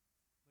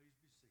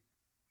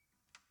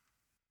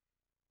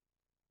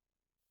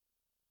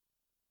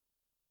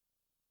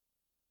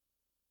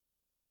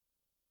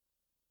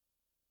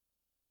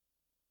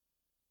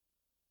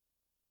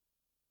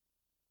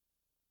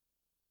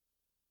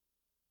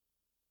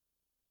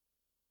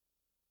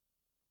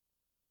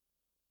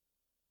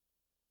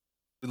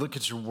We look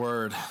at your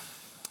word.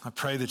 I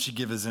pray that you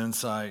give us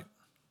insight.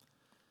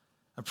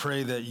 I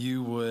pray that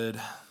you would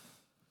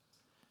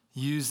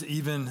use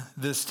even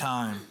this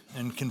time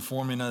in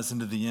conforming us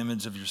into the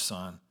image of your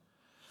Son.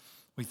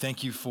 We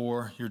thank you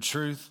for your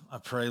truth. I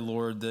pray,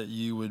 Lord, that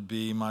you would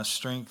be my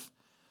strength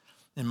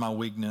in my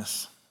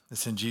weakness.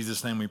 It's in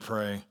Jesus' name we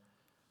pray.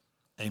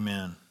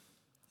 Amen.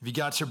 If you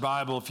got your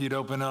Bible, if you'd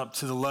open up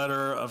to the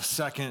letter of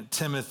 2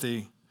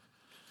 Timothy.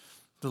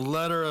 The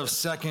letter of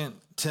 2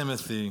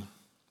 Timothy.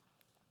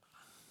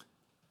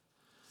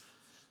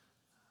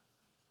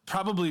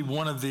 Probably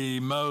one of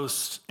the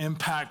most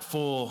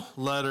impactful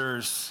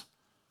letters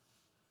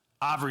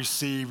I've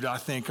received, I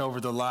think, over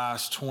the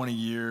last 20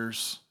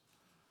 years.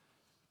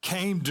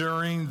 Came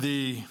during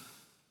the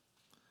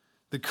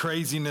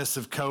craziness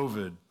of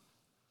COVID.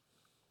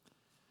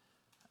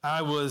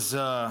 I was,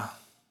 isn't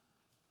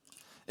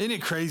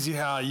it crazy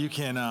how you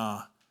can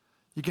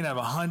have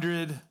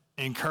 100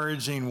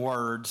 encouraging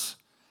words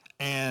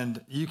and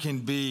you can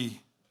be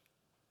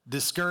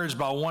discouraged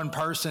by one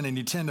person and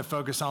you tend to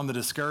focus on the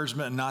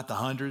discouragement and not the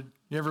 100?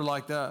 You ever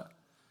like that?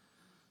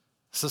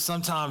 So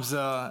sometimes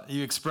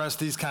you express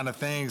these kind of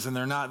things and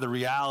they're not the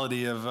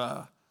reality of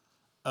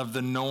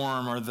the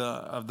norm or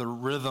of the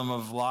rhythm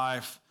of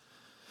life.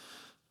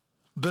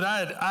 But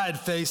I had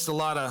faced a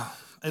lot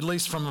of, at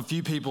least from a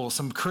few people,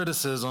 some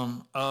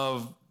criticism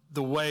of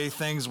the way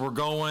things were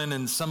going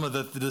and some of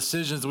the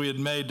decisions we had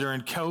made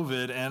during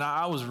COVID. And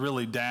I was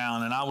really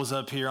down, and I was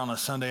up here on a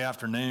Sunday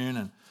afternoon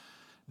and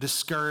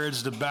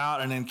discouraged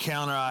about an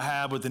encounter I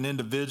had with an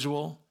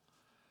individual,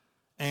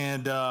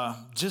 and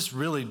just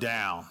really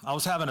down. I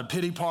was having a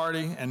pity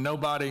party and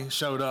nobody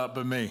showed up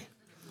but me.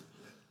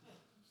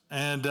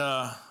 And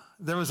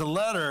there was a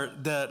letter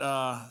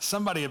that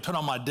somebody had put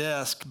on my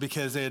desk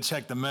because they had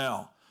checked the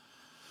mail.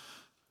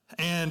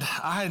 And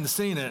I hadn't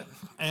seen it.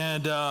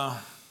 And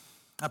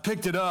I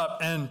picked it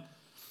up and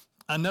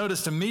I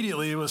noticed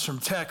immediately it was from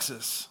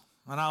Texas.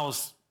 And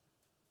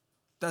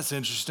that's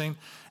interesting.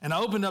 And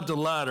I opened up the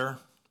letter,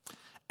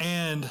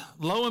 and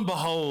lo and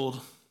behold,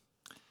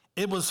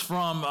 it was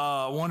from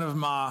one of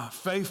my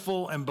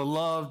faithful and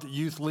beloved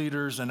youth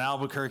leaders in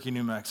Albuquerque,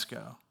 New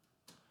Mexico.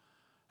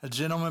 A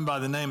gentleman by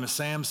the name of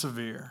Sam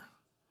Sevier,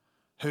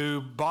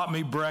 who bought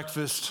me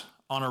breakfast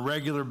on a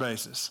regular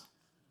basis.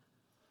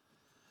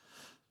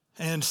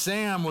 And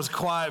Sam was a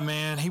quiet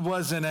man. He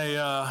wasn't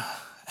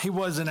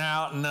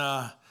out,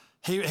 and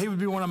he would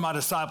be one of my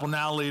Disciple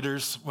Now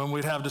leaders when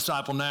we'd have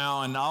Disciple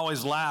Now, and I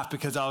always laughed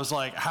because I was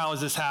like, how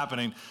is this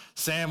happening?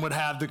 Sam would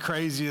have the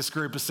craziest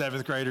group of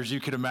seventh graders you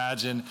could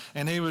imagine,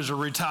 and he was a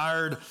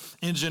retired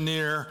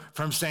engineer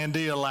from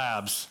Sandia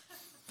Labs.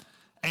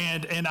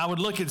 And I would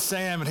look at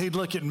Sam, and he'd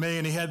look at me,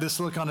 and he had this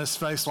look on his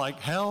face like,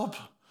 help?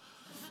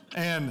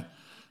 But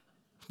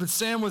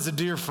Sam was a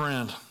dear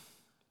friend.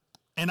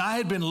 And I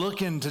had been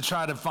looking to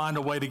try to find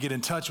a way to get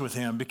in touch with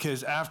him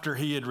because after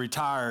he had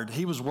retired,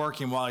 he was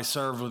working while he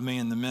served with me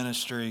in the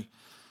ministry.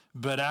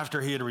 But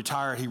after he had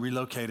retired, he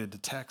relocated to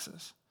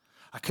Texas.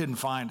 I couldn't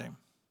find him.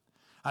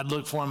 I'd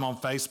look for him on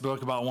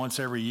Facebook about once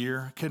every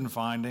year. Couldn't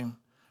find him.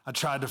 I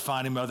tried to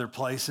find him other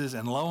places,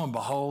 and lo and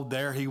behold,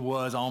 there he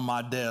was on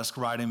my desk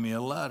writing me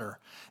a letter.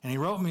 And he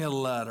wrote me a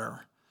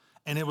letter,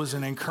 and it was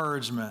an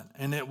encouragement,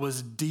 and it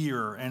was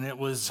dear, and it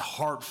was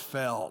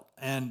heartfelt,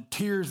 and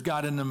tears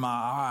got into my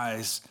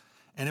eyes,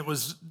 and it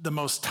was the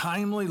most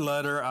timely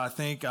letter I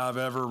think I've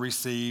ever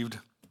received,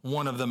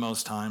 one of the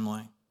most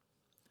timely.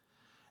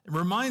 It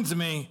reminds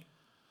me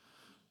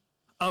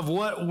of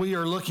what we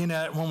are looking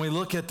at when we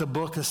look at the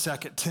book of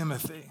 2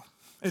 Timothy.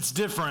 It's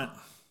different.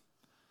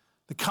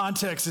 The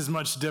context is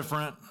much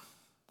different.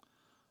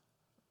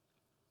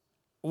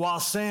 While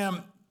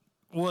Sam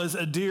was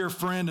a dear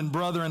friend and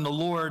brother in the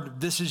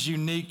Lord, this is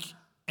unique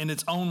in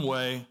its own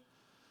way.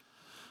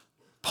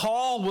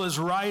 Paul was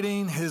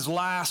writing his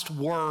last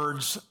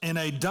words in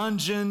a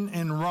dungeon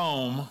in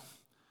Rome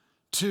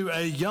to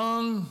a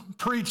young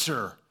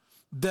preacher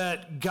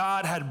that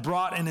God had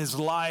brought in his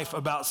life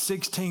about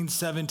 16,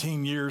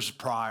 17 years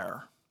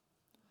prior.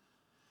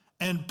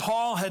 And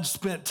Paul had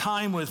spent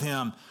time with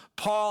him.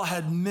 Paul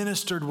had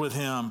ministered with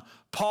him.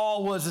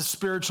 Paul was a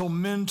spiritual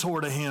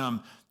mentor to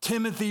him.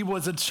 Timothy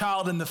was a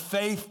child in the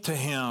faith to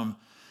him.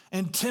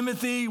 And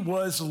Timothy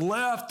was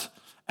left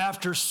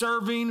after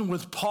serving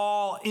with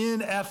Paul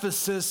in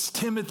Ephesus.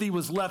 Timothy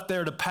was left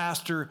there to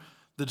pastor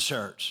the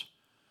church.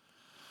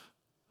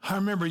 I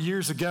remember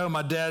years ago,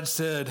 my dad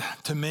said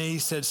to me,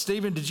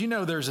 Stephen, did you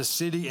know there's a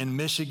city in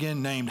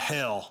Michigan named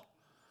Hell?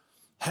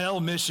 Hell,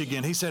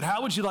 Michigan. He said,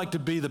 how would you like to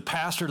be the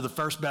pastor of the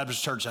First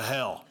Baptist Church of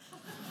Hell?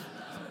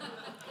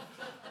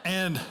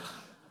 And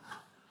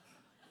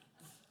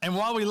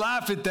while we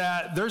laugh at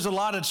that, there's a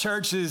lot of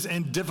churches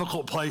in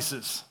difficult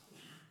places.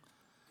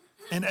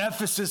 And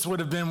Ephesus would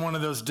have been one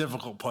of those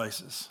difficult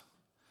places.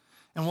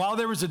 And while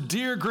there was a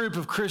dear group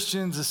of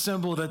Christians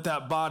assembled at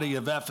that body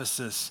of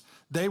Ephesus,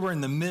 they were in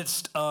the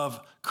midst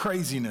of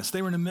craziness.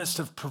 They were in the midst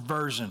of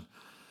perversion.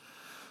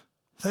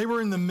 They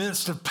were in the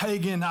midst of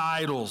pagan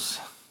idols.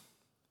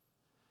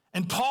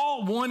 And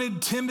Paul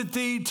wanted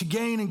Timothy to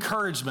gain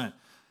encouragement.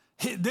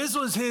 This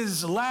was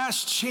his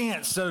last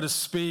chance, so to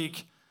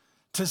speak,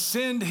 to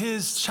send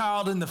his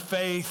child in the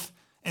faith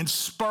and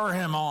spur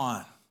him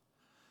on.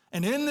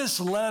 And in this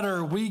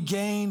letter, we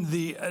gain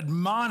the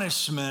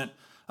admonishment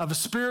of a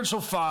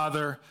spiritual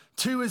father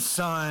to his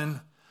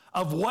son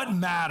of what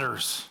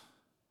matters.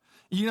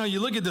 You know, you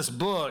look at this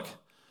book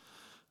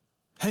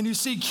and you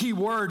see key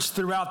words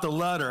throughout the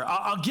letter.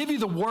 I'll give you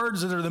the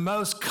words that are the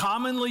most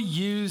commonly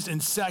used in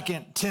 2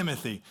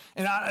 Timothy.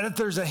 And if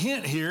there's a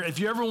hint here, if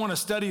you ever want to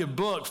study a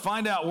book,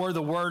 find out where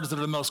the words that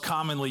are the most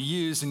commonly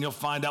used and you'll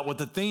find out what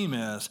the theme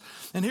is.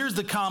 And here's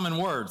the common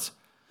words: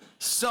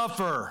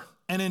 suffer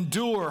and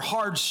endure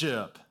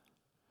hardship,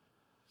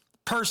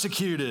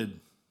 persecuted,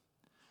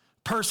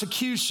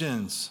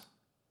 persecutions,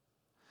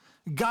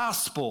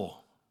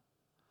 gospel,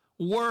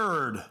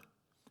 word,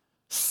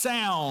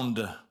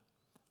 sound,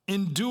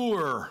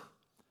 endure,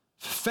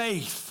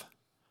 faith,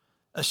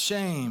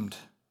 ashamed,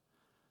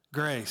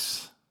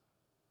 grace.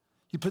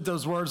 You put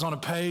those words on a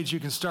page, you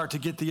can start to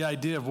get the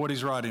idea of what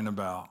he's writing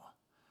about.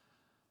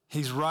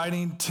 He's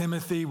writing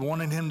Timothy,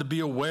 wanting him to be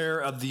aware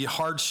of the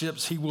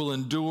hardships he will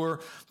endure,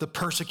 the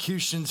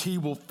persecutions he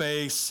will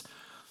face,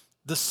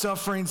 the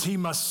sufferings he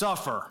must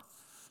suffer.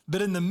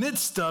 But in the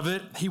midst of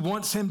it, he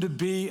wants him to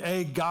be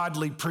a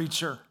godly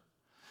preacher.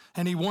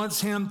 And he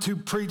wants him to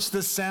preach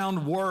the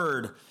sound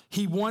word.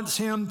 He wants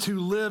him to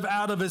live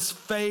out of his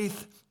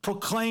faith,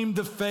 proclaim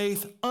the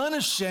faith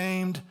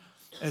unashamed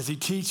as he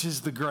teaches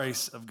the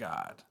grace of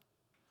God.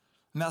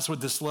 And that's what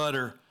this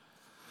letter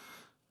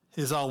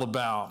is all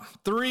about.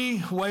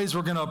 3 ways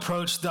we're going to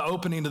approach the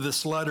opening of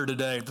this letter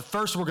today. The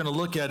first we're going to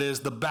look at is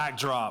the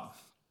backdrop.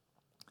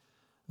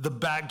 The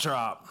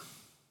backdrop.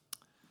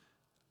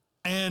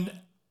 And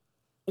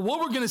what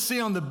we're going to see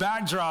on the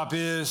backdrop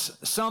is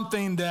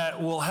something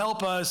that will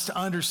help us to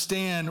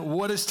understand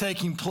what is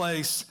taking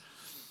place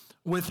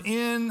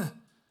within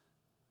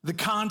the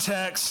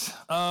context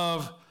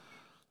of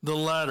the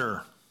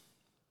letter.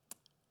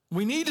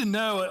 We need to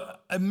know,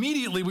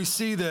 immediately we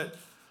see that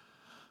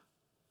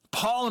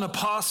Paul, an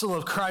apostle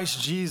of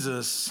Christ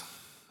Jesus,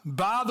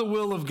 by the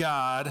will of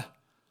God,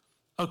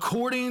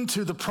 according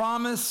to the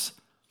promise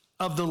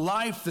of the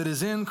life that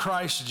is in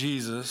Christ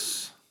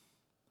Jesus,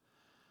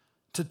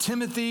 to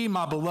Timothy,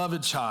 my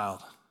beloved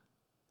child,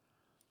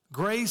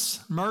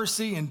 grace,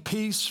 mercy, and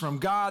peace from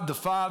God the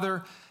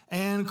Father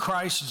and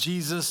Christ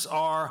Jesus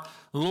our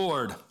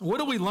Lord. What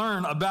do we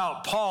learn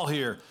about Paul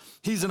here?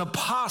 He's an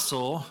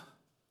apostle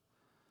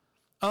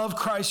of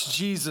Christ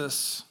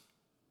Jesus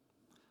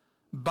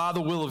by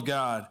the will of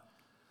God.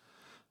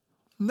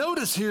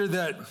 Notice here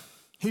that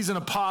he's an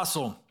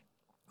apostle.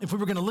 If we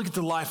were going to look at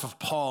the life of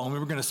Paul and we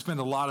were going to spend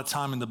a lot of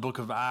time in the book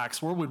of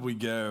Acts, where would we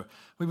go?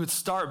 We would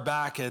start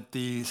back at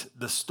the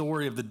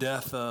story of the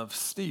death of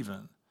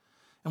Stephen.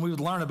 And we would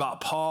learn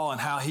about Paul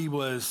and how he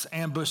was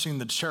ambushing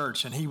the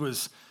church and he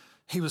was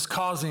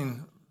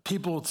causing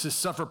people to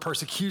suffer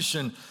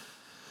persecution.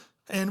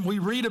 And we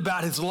read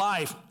about his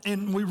life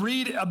and we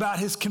read about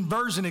his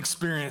conversion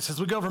experience as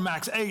we go from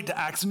Acts 8 to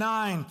Acts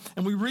 9.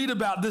 And we read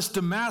about this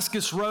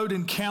Damascus Road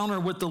encounter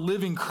with the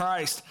living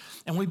Christ.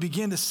 And we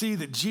begin to see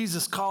that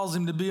Jesus calls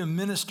him to be a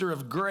minister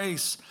of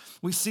grace.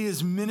 We see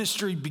his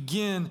ministry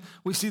begin.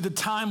 We see the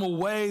time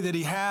away that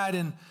he had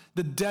in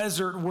the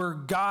desert where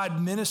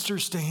God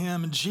ministers to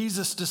him and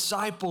Jesus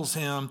disciples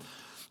him.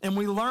 And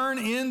we learn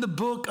in the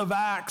book of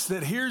Acts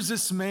that here's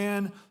this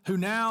man who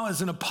now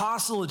is an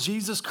apostle of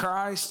Jesus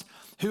Christ,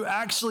 who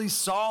actually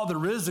saw the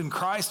risen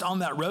Christ on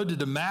that road to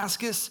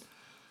Damascus.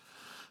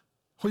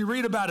 We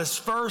read about his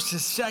first,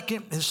 his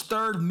second, his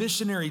third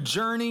missionary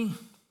journey.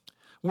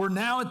 We're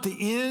now at the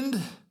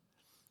end,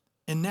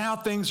 and now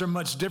things are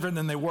much different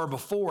than they were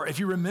before. If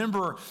you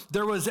remember,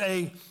 there was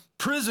a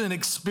prison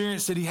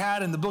experience that he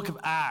had in the book of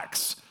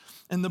Acts.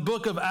 In the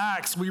book of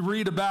Acts, we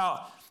read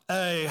about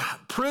a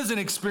prison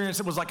experience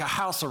that was like a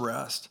house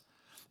arrest.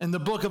 In the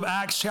book of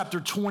Acts,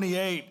 chapter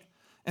 28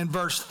 and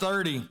verse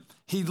 30,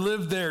 he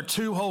lived there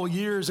 2 whole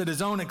years at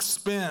his own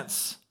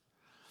expense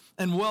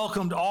and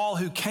welcomed all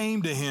who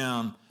came to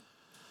him.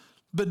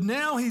 But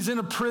now he's in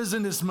a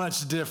prison that's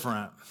much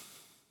different.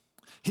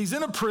 He's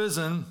in a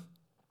prison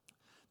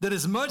that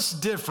is much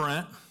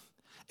different,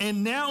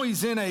 and now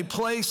he's in a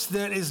place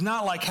that is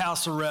not like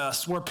house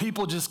arrest, where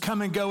people just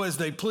come and go as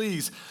they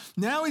please.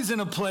 Now he's in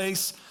a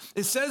place,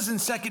 it says in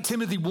 2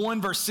 Timothy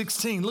 1, verse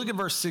 16, look at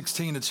verse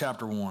 16 of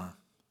chapter 1.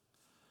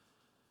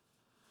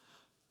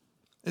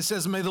 It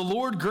says, "May the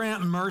Lord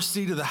grant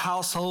mercy to the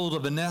household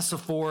of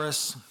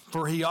Onesiphorus,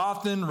 for he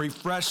often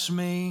refreshed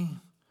me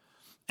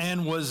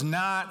and was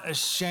not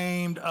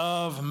ashamed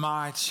of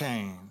my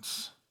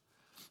chains."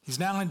 He's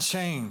now in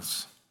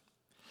chains.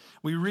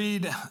 We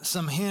read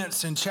some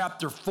hints in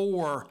chapter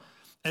 4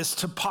 as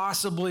to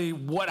possibly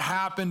what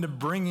happened to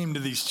bring him to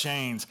these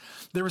chains.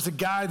 There was a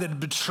guy that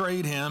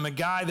betrayed him, a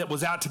guy that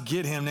was out to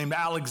get him named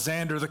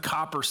Alexander the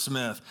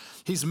coppersmith.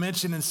 He's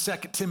mentioned in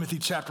 2 Timothy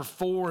chapter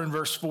 4 and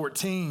verse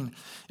 14.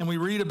 And we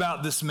read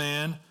about this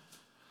man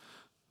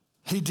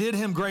He did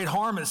him great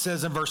harm, it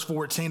says in verse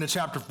 14 of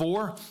chapter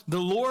 4. The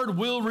Lord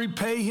will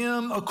repay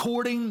him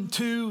according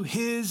to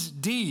his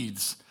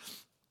deeds.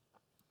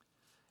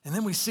 And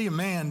then we see a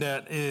man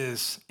that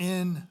is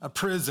in a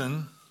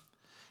prison,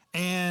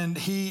 and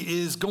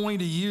he is going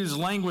to use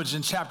language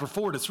in chapter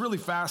 4 that's really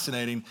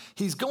fascinating.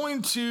 He's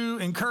going to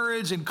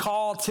encourage and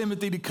call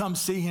Timothy to come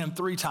see him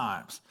 3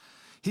 times.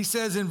 He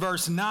says in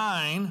verse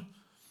 9,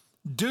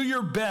 do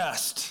your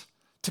best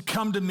to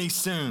come to me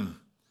soon.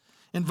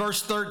 In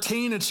verse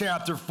 13 of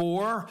chapter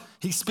 4,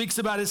 he speaks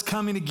about his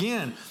coming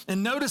again.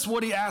 And notice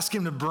what he asked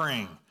him to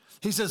bring.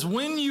 He says,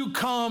 when you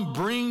come,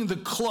 bring the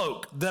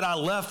cloak that I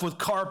left with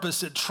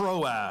Carpus at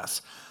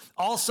Troas,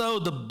 also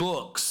the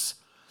books,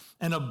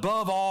 and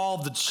above all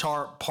the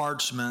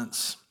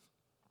parchments.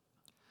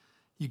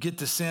 You get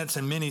the sense,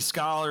 and many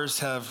scholars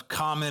have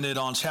commented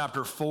on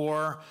chapter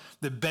 4,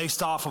 that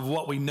based off of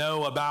what we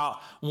know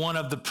about one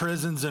of the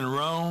prisons in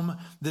Rome,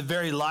 that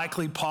very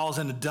likely Paul's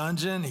in a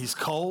dungeon, he's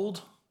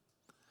cold.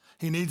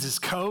 He needs his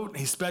coat.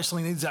 He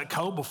especially needs that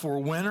coat before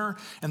winter.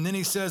 And then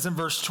he says in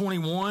verse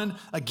 21,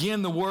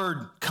 again, the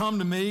word, come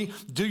to me.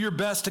 Do your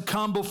best to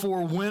come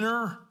before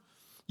winter.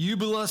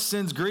 Eubulus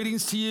sends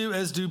greetings to you,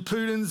 as do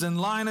Pudens and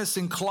Linus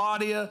and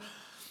Claudia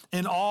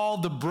and all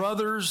the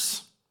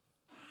brothers.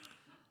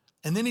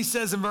 And then he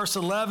says in verse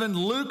 11,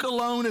 Luke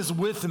alone is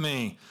with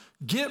me.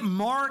 Get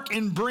Mark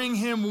and bring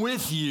him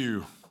with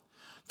you,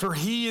 for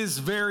he is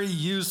very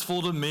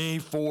useful to me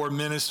for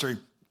ministry.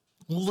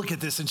 We'll look at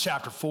this in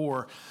chapter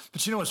 4.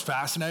 But you know what's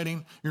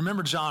fascinating? You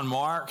remember John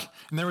Mark?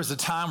 And there was a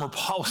time where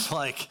Paul was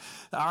like,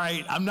 all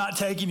right, I'm not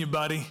taking you,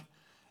 buddy.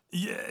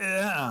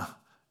 Yeah.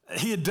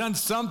 He had done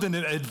something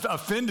that had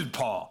offended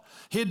Paul.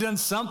 He had done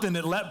something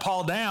that let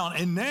Paul down.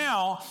 And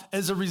now,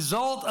 as a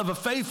result of a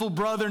faithful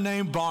brother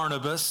named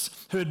Barnabas,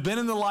 who had been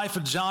in the life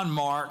of John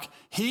Mark,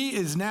 he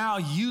is now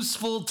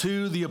useful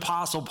to the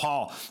Apostle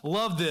Paul.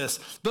 Love this.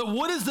 But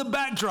what is the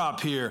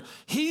backdrop here?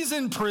 He's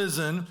in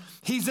prison.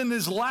 He's in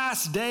his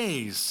last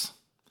days.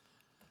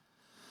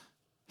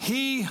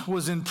 He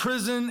was in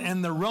prison,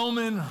 and the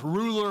Roman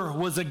ruler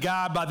was a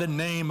guy by the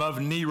name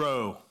of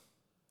Nero.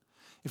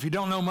 If you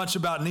don't know much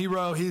about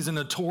Nero, he's a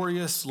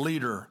notorious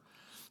leader.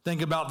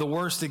 Think about the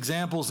worst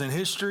examples in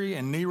history,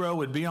 and Nero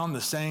would be on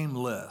the same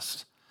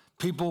list.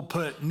 People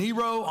put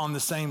Nero on the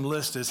same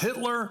list as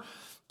Hitler.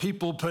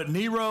 People put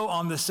Nero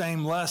on the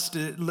same list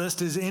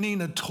as any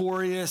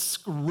notorious,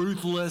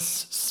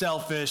 ruthless,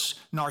 selfish,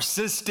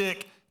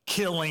 narcissistic,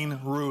 killing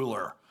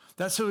ruler.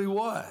 That's who he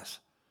was.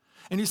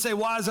 And you say,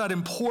 why is that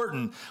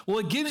important? Well,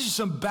 it gives you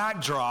some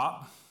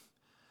backdrop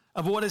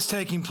of what is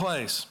taking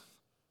place.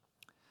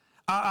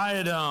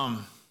 I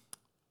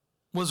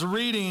was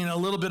reading a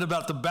little bit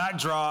about the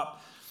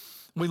backdrop.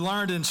 We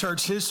learned in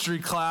church history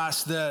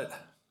class that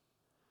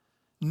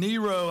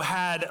Nero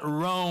had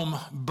Rome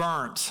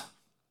burnt.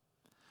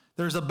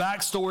 There's a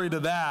backstory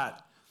to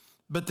that.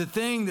 But the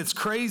thing that's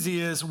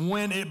crazy is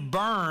when it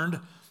burned,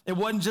 it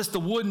wasn't just the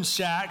wooden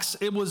shacks.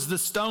 It was the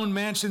stone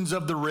mansions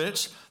of the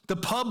rich, the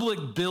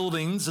public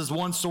buildings, as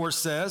one source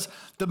says.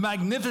 The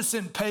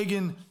magnificent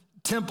pagan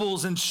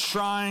temples and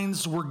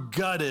shrines were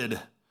gutted.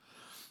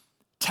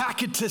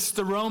 Tacitus,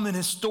 the Roman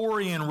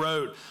historian,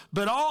 wrote,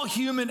 but all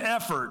human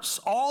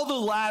efforts, all the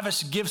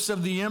lavish gifts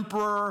of the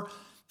emperor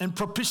and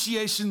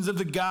propitiations of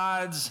the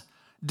gods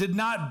did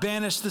not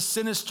banish the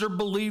sinister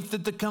belief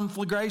that the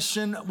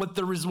conflagration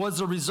was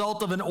a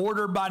result of an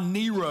order by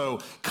Nero.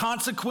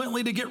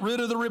 Consequently, to get rid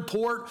of the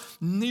report,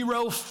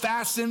 Nero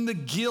fastened the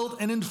guilt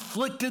and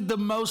inflicted the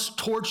most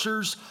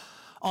tortures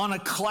on a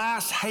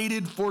class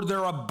hated for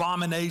their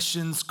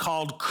abominations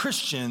called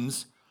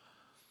Christians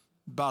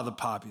by the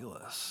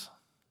populace.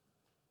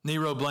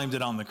 Nero blamed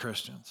it on the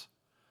Christians.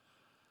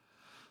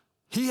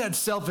 He had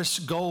selfish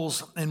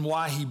goals in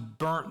why he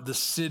burnt the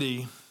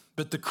city,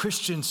 but the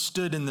Christians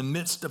stood in the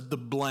midst of the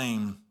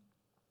blame.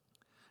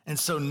 And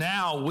so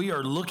now we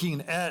are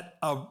looking at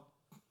a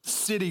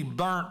city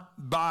burnt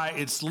by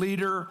its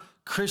leader,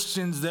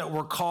 Christians that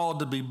were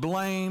called to be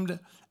blamed,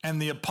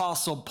 and the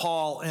Apostle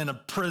Paul in a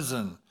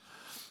prison.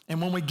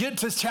 And when we get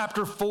to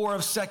chapter 4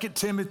 of 2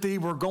 Timothy,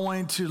 we're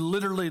going to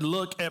literally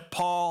look at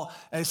Paul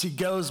as he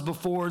goes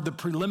before the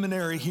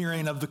preliminary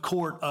hearing of the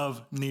court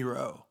of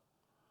Nero.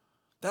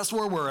 That's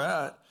where we're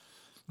at.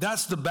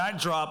 That's the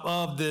backdrop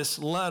of this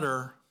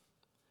letter.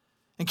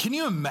 And can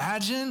you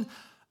imagine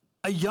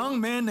a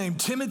young man named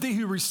Timothy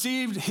who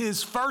received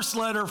his first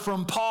letter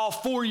from Paul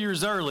 4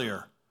 years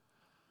earlier?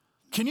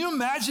 Can you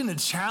imagine the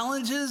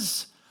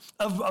challenges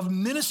of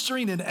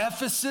ministering in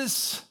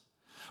Ephesus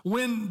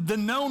when the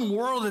known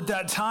world at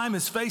that time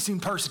is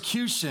facing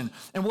persecution,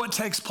 and what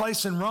takes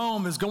place in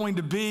Rome is going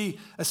to be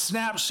a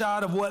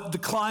snapshot of what the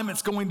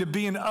climate's going to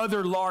be in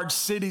other large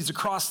cities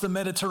across the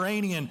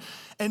Mediterranean?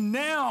 And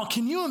now,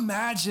 can you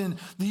imagine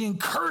the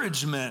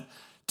encouragement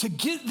to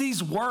get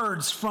these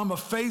words from a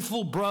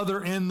faithful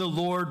brother in the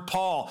Lord,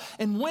 Paul?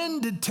 And when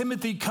did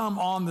Timothy come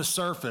on the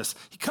surface?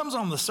 He comes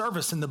on the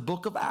surface in the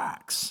book of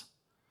Acts.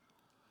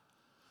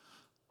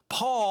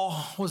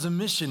 Paul was a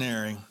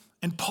missionary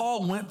And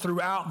Paul went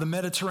throughout the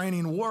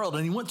Mediterranean world,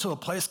 and he went to a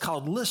place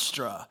called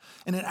Lystra.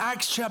 And in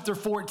Acts chapter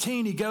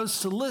 14, he goes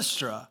to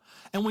Lystra.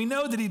 And we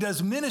know that he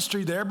does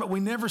ministry there, but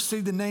we never see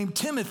the name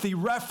Timothy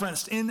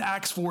referenced in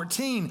Acts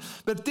 14.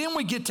 But then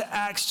we get to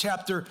Acts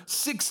chapter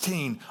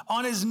 16.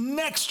 On his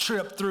next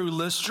trip through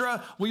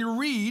Lystra, we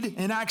read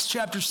in Acts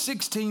chapter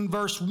 16,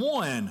 verse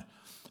 1,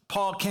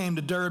 Paul came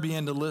to Derbe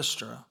and to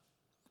Lystra.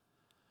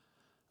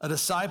 A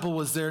disciple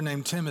was there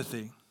named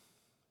Timothy,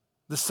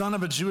 the son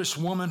of a Jewish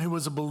woman who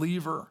was a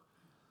believer,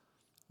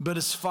 but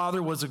his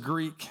father was a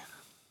Greek.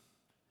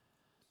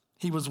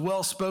 He was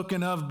well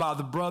spoken of by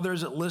the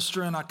brothers at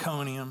Lystra and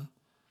Iconium.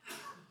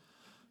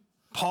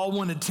 Paul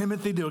wanted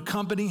Timothy to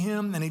accompany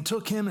him, and he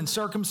took him and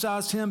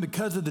circumcised him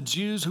because of the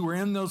Jews who were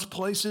in those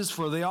places,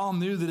 for they all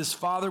knew that his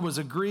father was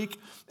a Greek.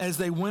 As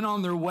they went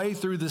on their way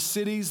through the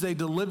cities, they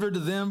delivered to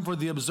them for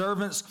the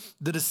observance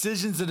the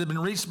decisions that had been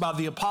reached by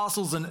the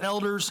apostles and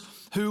elders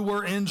who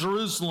were in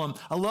Jerusalem.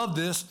 I love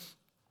this.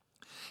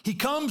 He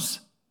comes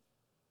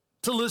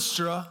to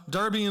Lystra,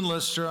 Derbe and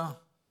Lystra,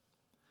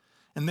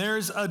 and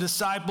there's a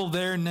disciple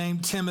there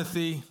named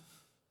Timothy.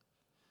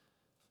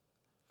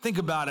 Think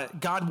about it.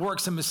 God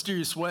works in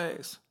mysterious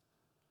ways.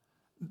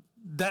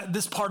 That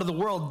this part of the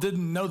world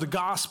didn't know the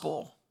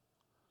gospel.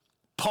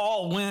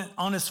 Paul went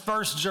on his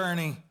first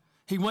journey.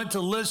 He went to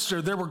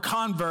Lystra. There were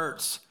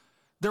converts.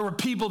 There were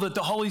people that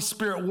the Holy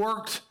Spirit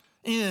worked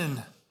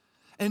in.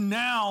 And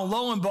now,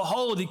 lo and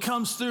behold, he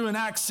comes through in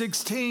Acts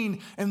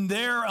 16, and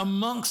there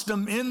amongst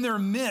them, in their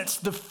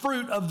midst, the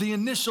fruit of the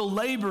initial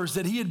labors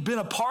that he had been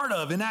a part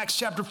of in Acts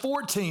chapter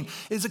 14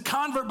 is a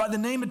convert by the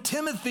name of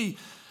Timothy.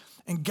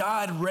 And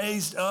God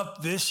raised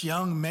up this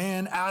young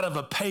man out of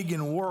a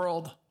pagan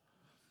world.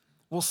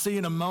 We'll see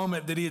in a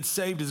moment that he had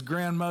saved his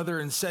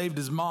grandmother and saved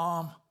his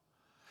mom.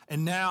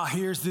 And now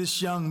here's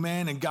this young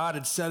man, and God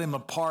had set him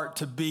apart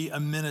to be a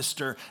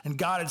minister. And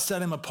God had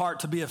set him apart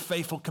to be a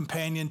faithful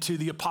companion to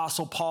the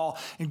Apostle Paul.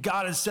 And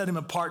God had set him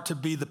apart to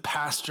be the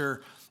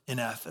pastor in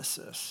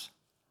Ephesus.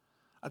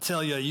 I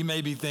tell you, you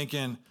may be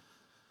thinking,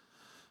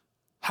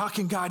 how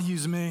can God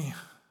use me?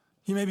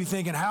 You may be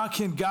thinking, how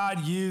can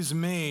God use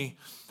me?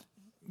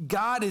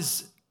 God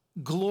is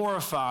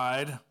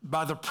glorified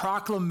by the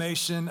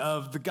proclamation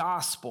of the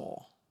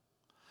gospel.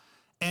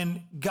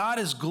 And God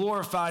is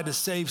glorified to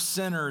save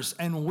sinners,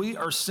 and we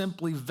are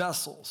simply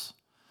vessels.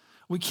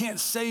 We can't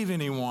save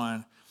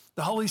anyone.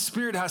 The Holy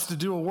Spirit has to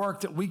do a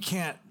work that we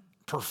can't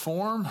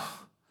perform.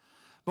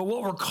 But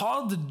what we're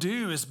called to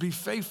do is be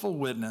faithful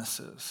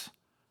witnesses.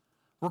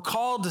 We're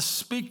called to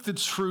speak the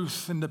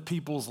truth into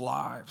people's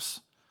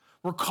lives.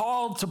 We're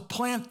called to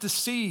plant the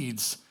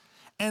seeds.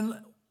 And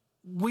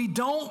we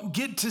don't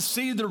get to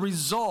see the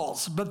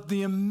results, but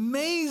the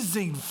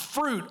amazing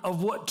fruit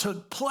of what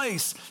took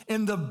place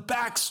in the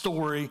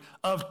backstory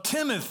of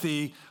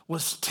Timothy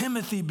was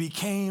Timothy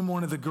became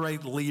one of the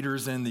great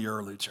leaders in the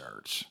early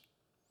church.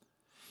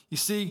 You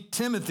see,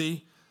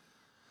 Timothy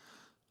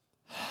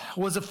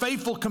was a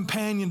faithful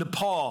companion to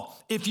Paul.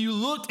 If you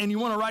look and you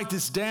want to write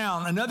this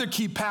down, another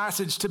key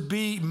passage to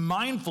be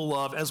mindful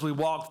of as we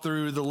walk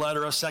through the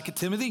letter of 2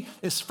 Timothy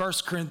is 1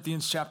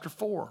 Corinthians chapter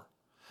 4.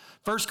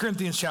 1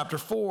 Corinthians chapter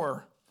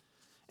 4.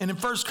 And in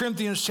 1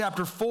 Corinthians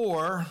chapter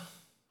 4,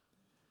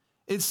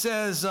 it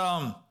says,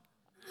 I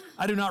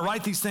do not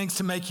write these things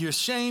to make you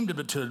ashamed,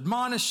 but to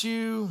admonish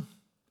you.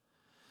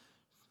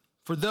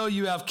 For though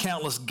you have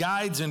countless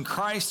guides in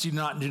Christ, you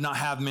do not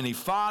have many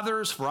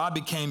fathers, for I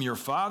became your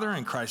father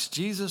in Christ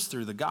Jesus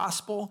through the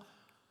gospel.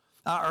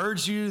 I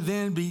urge you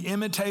then be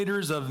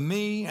imitators of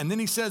me. And then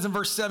he says in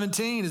verse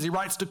 17, as he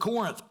writes to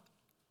Corinth,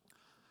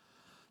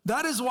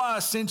 that is why I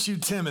sent you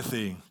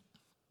Timothy,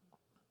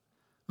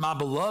 my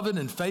beloved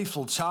and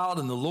faithful child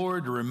in the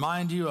Lord, to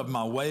remind you of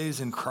my ways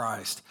in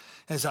Christ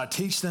as I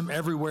teach them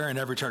everywhere in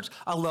every church.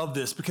 I love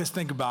this because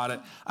think about it.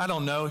 I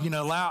don't know,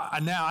 now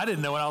I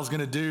didn't know what I was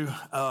going to do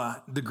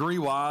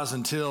degree-wise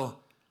until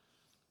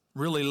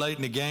really late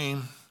in the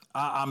game.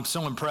 I'm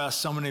so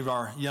impressed. So many of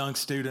our young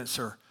students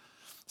are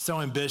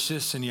so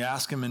ambitious, and you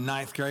ask them in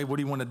ninth grade, what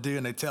do you want to do?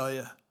 And they tell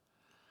you.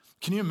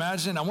 Can you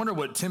imagine? I wonder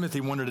what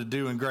Timothy wanted to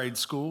do in grade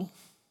school.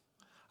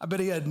 I bet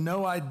he had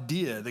no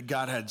idea that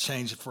God had a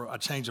change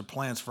of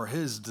plans for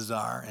his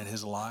desire in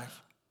his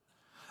life.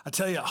 I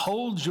tell you,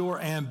 hold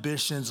your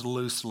ambitions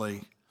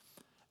loosely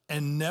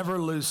and never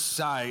lose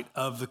sight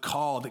of the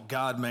call that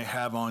God may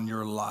have on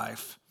your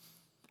life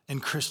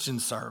in Christian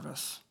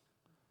service.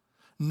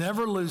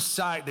 Never lose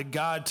sight that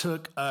God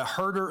took a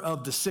herder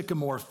of the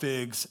sycamore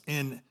figs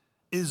in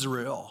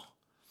Israel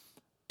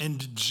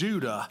and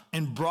Judah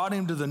and brought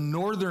him to the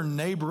northern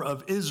neighbor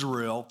of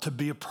Israel to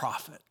be a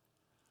prophet.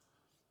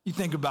 You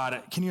think about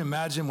it. Can you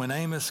imagine when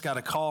Amos got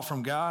a call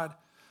from God?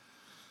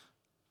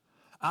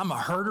 I'm a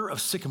herder of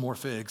sycamore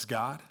figs,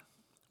 God.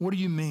 What do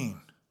you mean?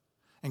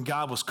 And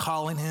God was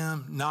calling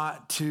him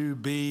not to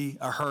be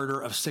a herder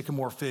of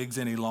sycamore figs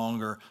any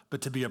longer,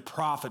 but to be a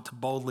prophet to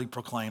boldly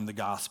proclaim the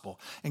gospel.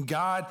 And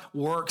God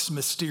works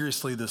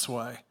mysteriously this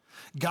way.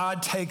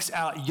 God takes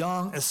out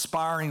young,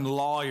 aspiring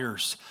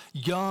lawyers,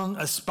 young,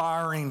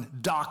 aspiring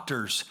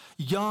doctors,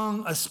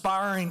 young,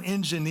 aspiring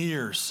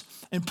engineers,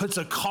 and puts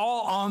a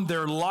call on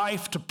their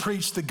life to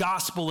preach the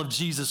gospel of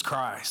Jesus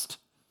Christ.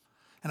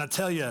 And I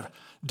tell you,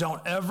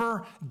 don't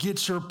ever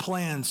get your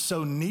plans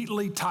so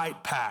neatly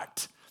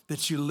tight-packed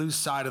that you lose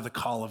sight of the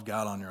call of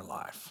God on your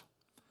life.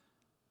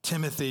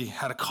 Timothy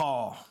had a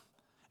call,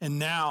 and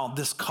now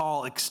this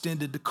call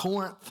extended to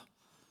Corinth.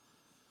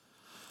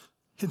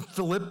 In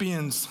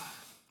Philippians,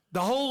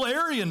 the whole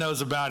area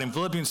knows about him.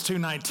 Philippians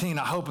 2:19,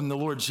 I hope in the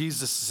Lord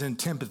Jesus to send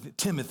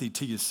Timothy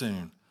to you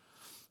soon,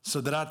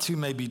 so that I too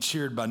may be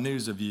cheered by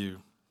news of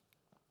you.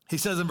 He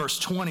says in verse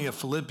 20 of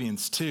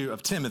Philippians 2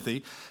 of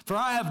Timothy, for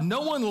I have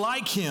no one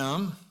like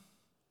him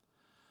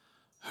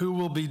who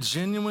will be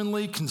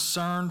genuinely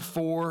concerned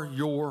for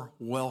your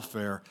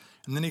welfare.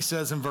 And then he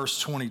says in verse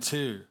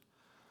 22,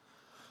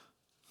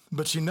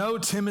 but you know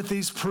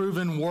Timothy's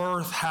proven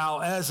worth,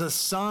 how as a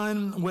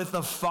son with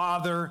a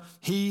father,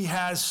 he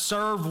has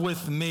served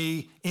with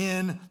me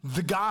in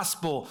the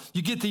gospel.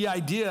 You get the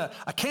idea.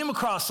 I came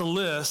across a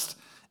list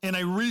in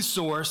a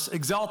resource,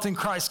 Exalting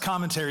Christ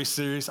Commentary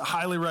Series. I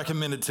highly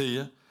recommend it to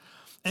you.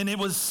 And it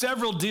was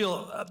several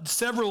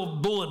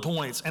bullet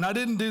points. And I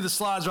didn't do the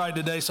slides right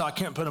today, so I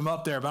can't put them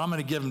up there, but I'm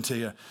going to give them to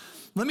you.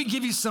 Let me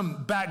give you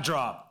some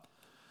backdrop.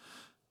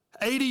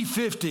 AD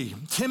 50,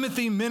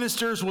 Timothy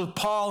ministers with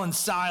Paul and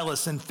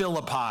Silas in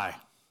Philippi.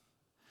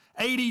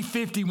 AD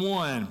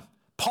 51,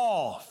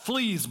 Paul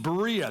flees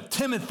Berea.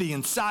 Timothy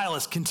and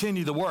Silas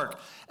continue the work.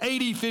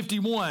 AD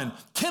 51,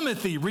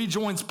 Timothy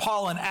rejoins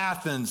Paul in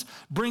Athens,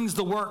 brings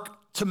the work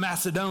to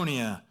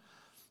Macedonia.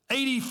 AD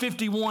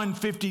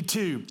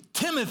 51-52,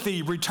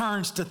 Timothy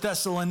returns to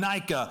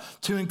Thessalonica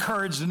to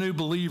encourage the new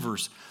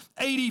believers.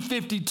 AD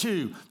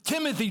 52,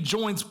 Timothy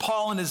joins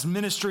Paul in his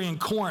ministry in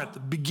Corinth,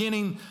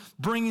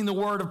 bringing the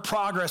word of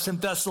progress in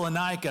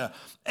Thessalonica.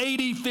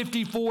 AD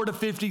 54 to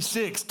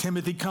 56,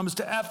 Timothy comes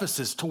to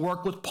Ephesus to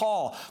work with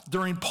Paul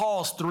during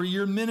Paul's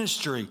 3-year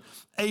ministry.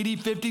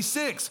 AD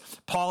 56,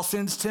 Paul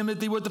sends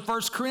Timothy with the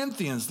 1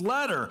 Corinthians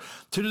letter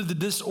to the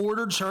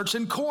disordered church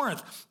in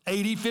Corinth.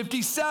 AD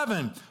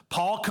 57,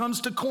 Paul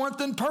comes to Corinth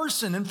in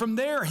person, and from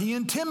there he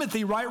and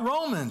Timothy write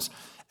Romans.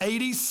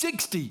 AD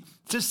 60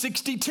 to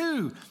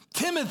 62,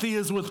 Timothy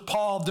is with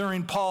Paul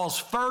during Paul's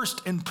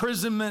first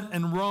imprisonment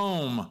in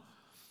Rome.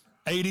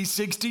 AD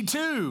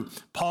 62,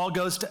 Paul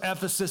goes to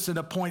Ephesus and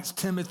appoints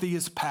Timothy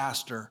as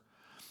pastor.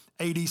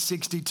 AD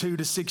 62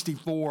 to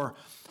 64,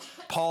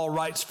 Paul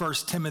writes 1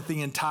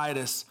 Timothy and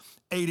Titus.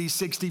 AD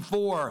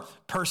 64,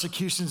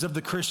 persecutions of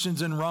the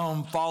Christians in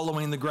Rome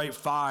following the Great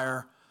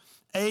Fire.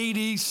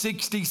 AD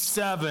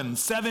 67,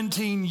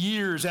 17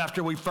 years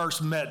after we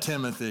first met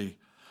Timothy,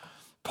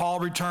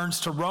 Paul returns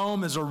to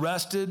Rome, is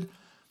arrested,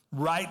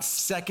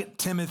 writes 2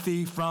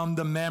 Timothy from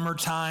the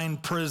Mamertine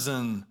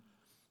prison.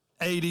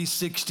 AD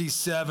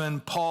 67,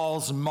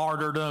 Paul's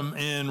martyrdom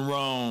in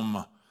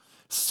Rome.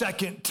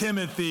 2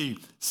 Timothy,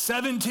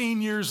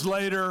 17 years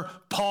later,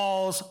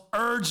 Paul's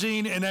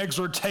urging and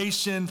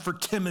exhortation for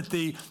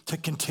Timothy to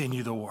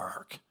continue the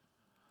work.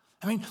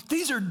 I mean,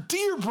 these are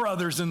dear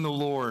brothers in the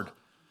Lord.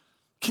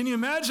 Can you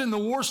imagine the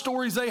war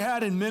stories they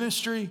had in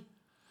ministry?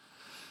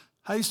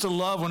 I used to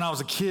love when I was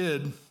a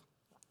kid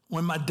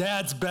when my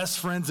dad's best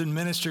friends in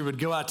ministry would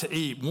go out to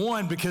eat.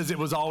 1, because it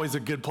was always a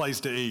good place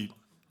to eat.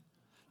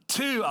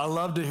 2, I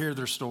love to hear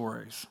their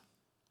stories.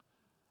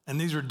 And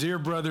these were dear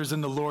brothers in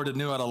the Lord that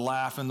knew how to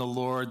laugh in the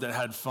Lord, that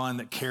had fun,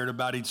 that cared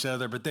about each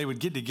other. But they would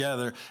get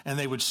together and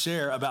they would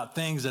share about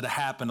things that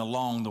happened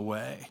along the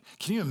way.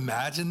 Can you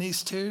imagine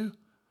these two?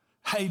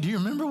 Hey, do you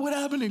remember what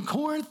happened in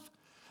Corinth?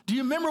 Do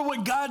you remember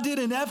what God did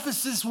in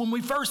Ephesus when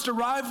we first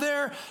arrived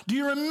there? Do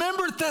you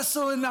remember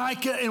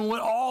Thessalonica and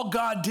what all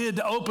God did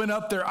to open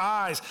up their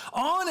eyes?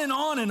 On and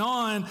on and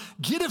on.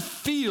 Get a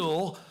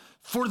feel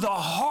for the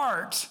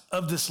heart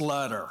of this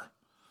letter.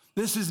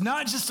 This is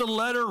not just a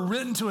letter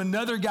written to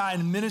another guy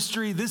in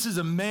ministry. This is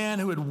a man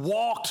who had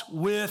walked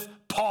with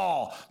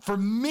Paul for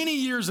many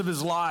years of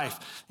his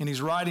life, and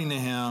he's writing to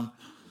him,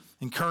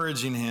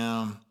 encouraging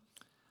him.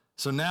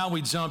 So now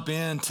we jump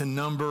into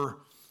number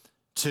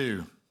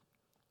 2.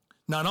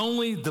 Not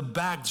only the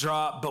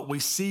backdrop, but we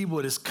see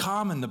what is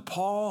common to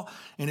Paul,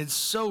 and it's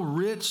so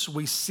rich.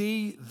 We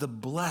see the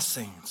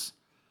blessings.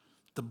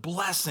 The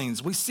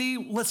blessings.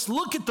 Let's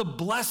look at the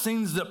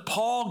blessings that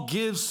Paul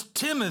gives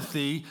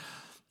Timothy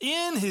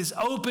in his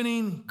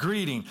opening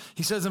greeting.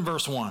 He says in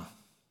verse 1,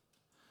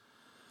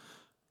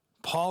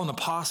 Paul, an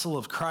apostle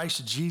of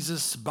Christ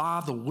Jesus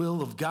by the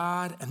will of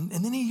God. And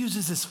then he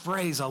uses this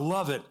phrase, I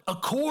love it,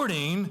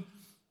 according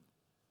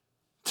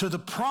to the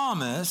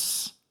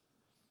promise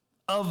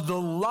of the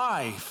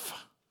life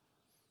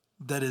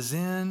that is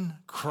in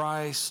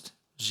Christ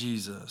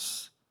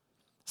Jesus.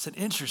 It's an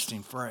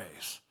interesting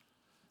phrase.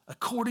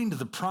 According to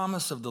the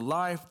promise of the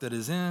life that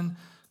is in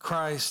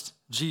Christ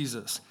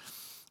Jesus.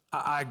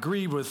 I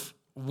agree with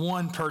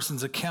one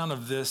person's account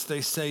of this.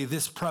 They say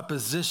this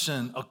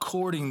preposition,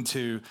 according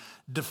to,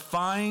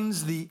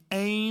 defines the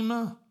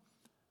aim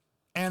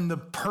and the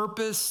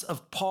purpose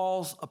of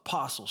Paul's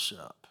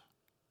apostleship.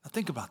 Now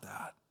think about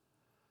that.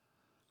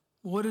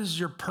 What is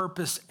your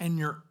purpose and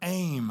your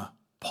aim,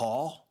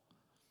 Paul?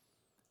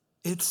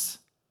 It's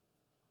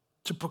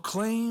to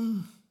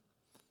proclaim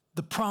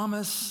the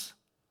promise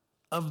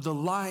of the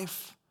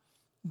life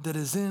that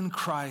is in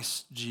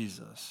Christ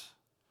Jesus.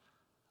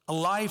 A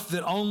life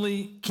that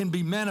only can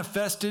be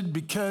manifested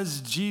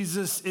because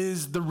Jesus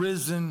is the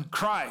risen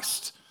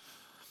Christ.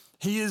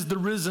 He is the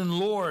risen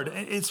Lord.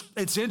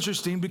 It's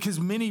interesting because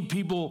many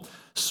people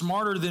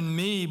smarter than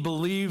me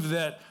believe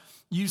that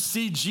you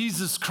see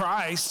Jesus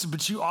Christ,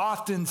 but you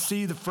often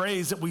see the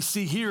phrase that we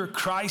see here,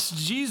 Christ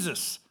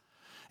Jesus.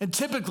 And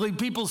typically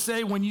people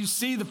say when you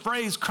see the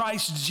phrase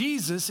Christ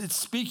Jesus, it's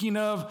speaking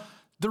of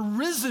the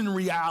risen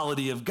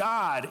reality of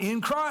God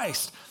in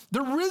Christ,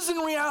 the risen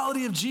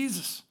reality of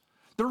Jesus,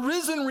 the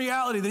risen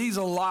reality that he's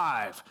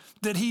alive,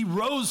 that he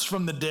rose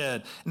from the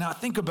dead. Now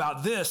think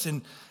about this,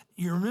 and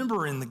you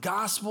remember in the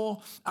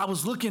gospel, I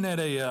was looking at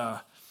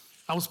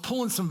I was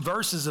pulling some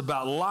verses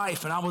about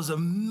life, and I was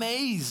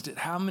amazed at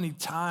how many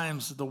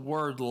times the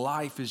word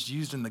life is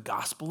used in the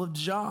Gospel of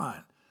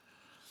John.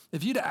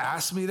 If you'd have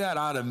asked me that,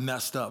 I'd have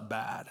messed up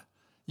bad.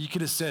 You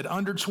could have said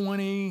under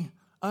 20,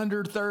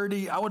 under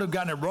 30. I would have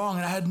gotten it wrong,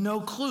 and I had no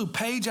clue.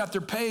 Page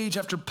after page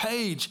after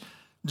page,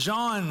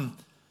 John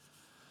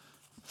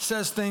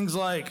says things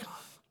like,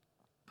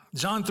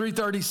 John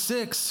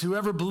 3:36,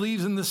 whoever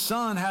believes in the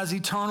Son has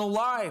eternal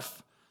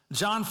life.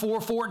 John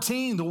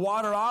 4:14, the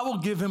water I will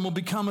give him will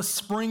become a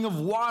spring of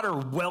water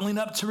welling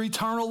up to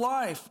eternal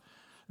life.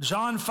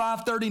 John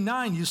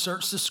 5:39, you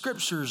search the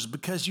scriptures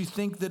because you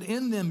think that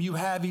in them you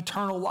have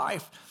eternal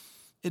life.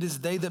 It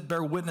is they that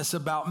bear witness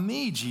about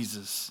me,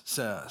 Jesus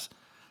says.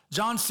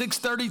 John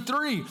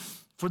 6:33,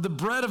 for the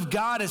bread of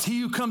God is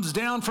he who comes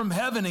down from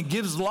heaven and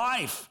gives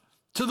life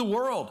to the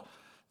world.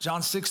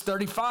 John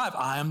 6:35,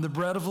 I am the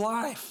bread of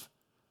life.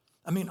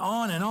 I mean,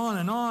 on and on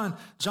and on.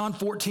 John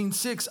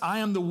 14:6, I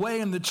am the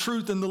way and the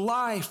truth and the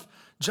life.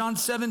 John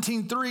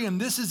 17:3, and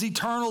this is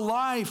eternal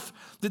life,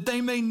 that they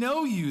may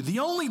know you, the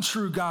only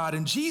true God,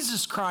 and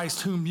Jesus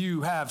Christ whom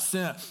you have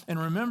sent. And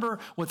remember,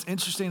 what's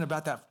interesting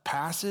about that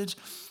passage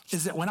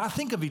is that when I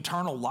think of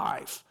eternal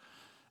life,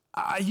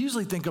 I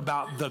usually think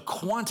about the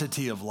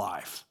quantity of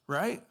life,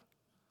 right?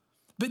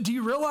 But do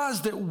you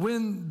realize that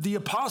when the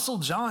Apostle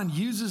John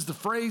uses the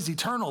phrase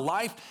eternal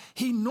life,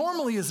 he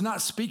normally is not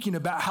speaking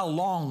about how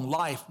long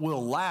life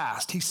will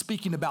last. He's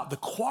speaking about the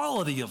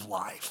quality of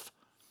life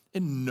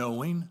in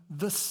knowing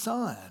the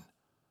Son.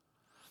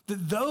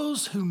 That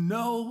those who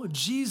know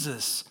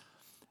Jesus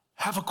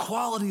have a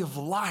quality of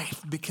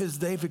life because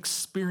they've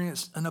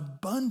experienced an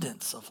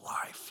abundance of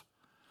life.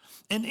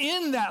 And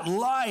in that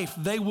life,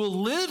 they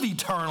will live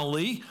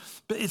eternally.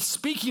 But it's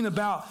speaking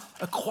about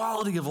a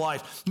quality of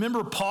life.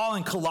 Remember Paul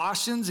in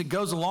Colossians? It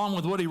goes along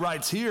with what he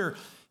writes here.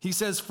 He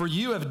says, for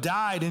you have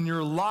died and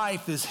your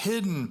life is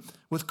hidden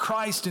with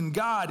Christ in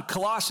God.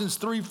 Colossians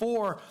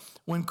 3:4,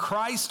 when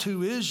Christ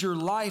who is your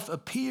life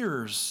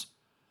appears,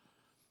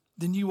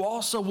 then you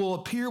also will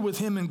appear with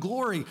him in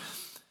glory.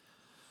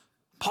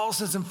 Paul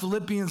says in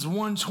Philippians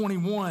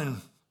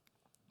 1:21,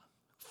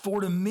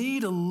 for to me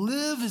to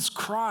live is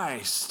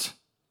Christ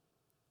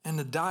and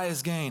to die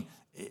is gain.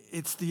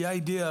 It's the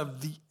idea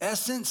of the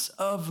essence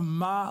of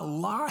my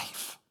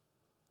life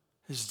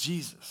is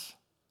Jesus.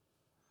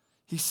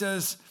 He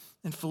says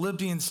in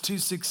Philippians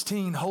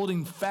 2:16,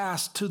 holding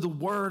fast to the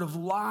word of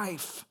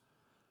life.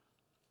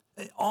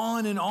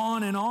 On and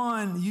on and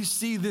on, you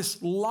see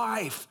this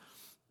life,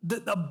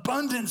 the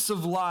abundance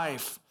of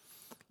life,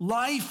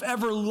 life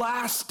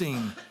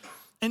everlasting.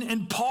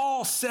 And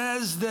Paul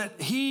says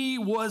that he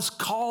was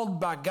called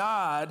by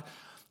God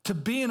to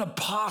be an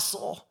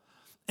apostle.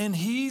 And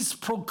he's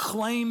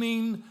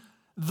proclaiming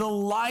the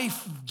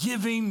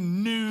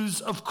life-giving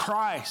news of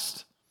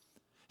Christ.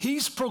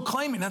 He's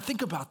proclaiming, now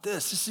think about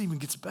this, this even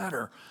gets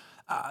better.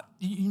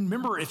 You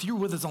remember if you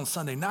were with us on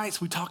Sunday nights,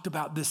 we talked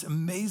about this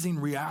amazing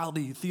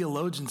reality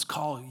theologians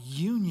call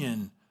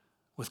union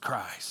with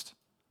Christ.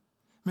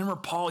 Remember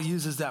Paul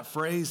uses that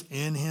phrase,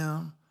 in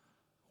him,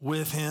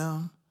 with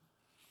him.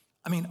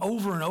 I mean,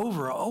 over and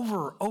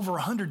over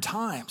 100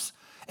 times.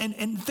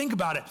 And think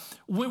about it.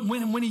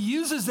 When he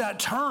uses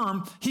that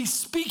term, he's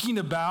speaking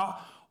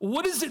about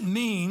what does it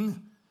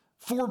mean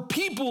for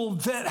people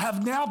that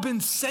have now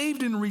been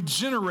saved and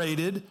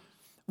regenerated?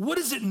 What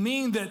does it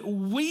mean that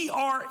we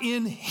are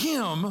in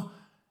him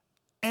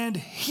and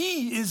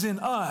he is in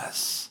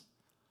us?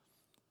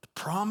 The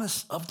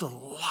promise of the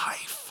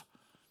life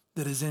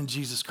that is in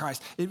Jesus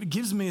Christ. It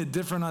gives me a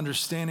different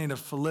understanding of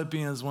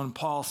Philippians when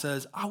Paul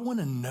says, I want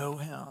to know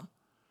him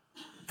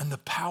and the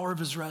power of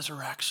his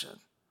resurrection.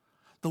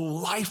 The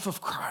life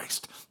of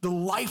Christ, the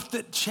life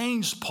that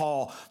changed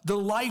Paul, the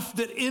life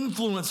that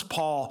influenced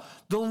Paul,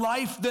 the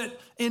life that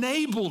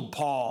enabled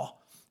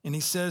Paul. And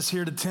he says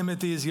here to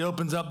Timothy as he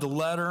opens up the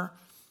letter,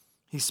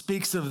 he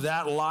speaks of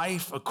that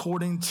life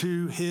according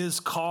to his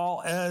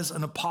call as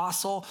an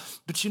apostle.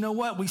 But you know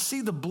what? We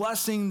see the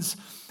blessings.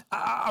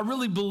 I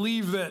really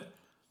believe that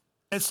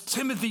as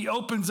Timothy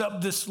opens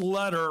up this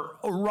letter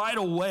right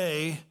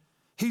away,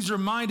 he's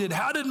reminded,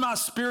 how did my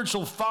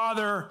spiritual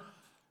father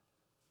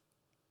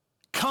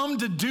come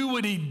to do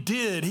what he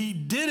did? He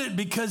did it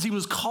because he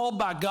was called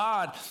by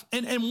God.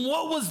 And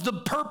what was the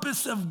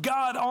purpose of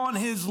God on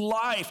his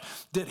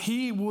life? That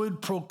he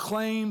would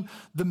proclaim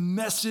the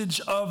message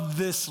of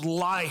this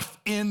life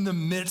in the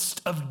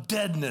midst of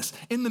deadness,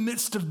 in the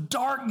midst of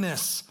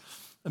darkness,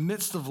 the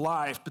midst of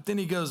life. But then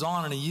he goes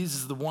on and he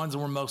uses the ones that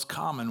we're most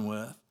common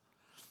with.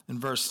 In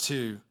verse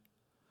 2,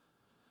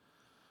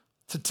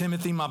 to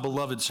Timothy, my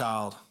beloved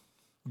child,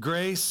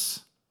 grace,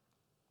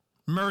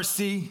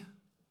 mercy,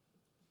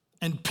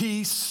 and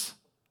peace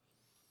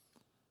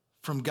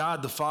from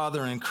God the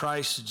Father and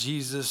Christ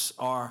Jesus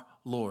our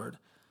Lord.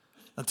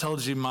 I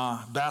told you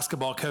my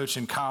basketball coach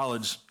in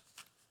college,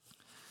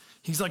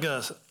 he's like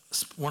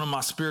one of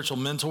my spiritual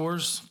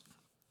mentors.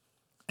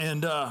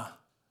 And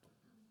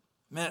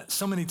man,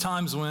 so many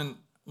times when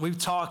we've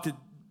talked at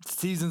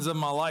seasons of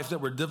my life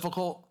that were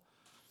difficult,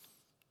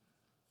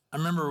 I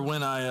remember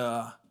when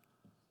I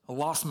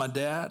lost my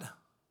dad,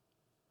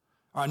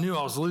 or I knew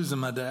I was losing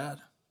my dad.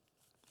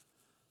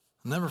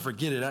 I'll never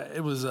forget it. I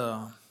was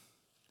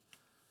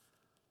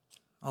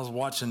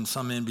watching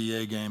some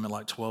NBA game at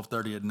like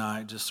 12:30 at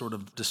night, just sort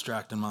of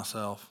distracting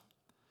myself.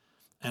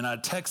 And I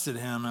texted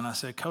him and I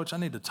said, Coach, I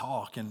need to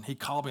talk. And he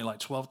called me like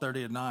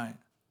 12:30 at night.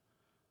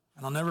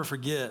 And I'll never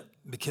forget,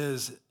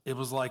 because it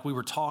was like we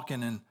were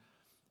talking and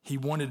he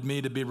wanted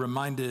me to be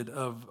reminded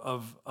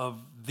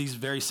of these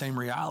very same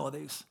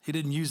realities. He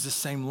didn't use the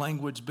same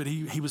language, but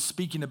he was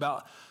speaking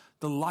about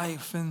the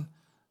life and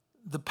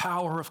the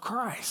power of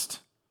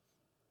Christ.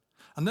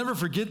 I'll never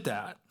forget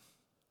that.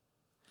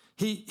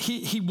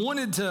 He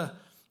wanted to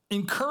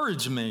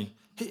encourage me.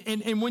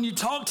 And when you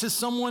talk to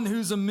someone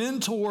who's a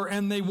mentor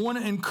and they want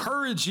to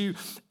encourage you,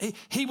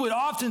 he would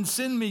often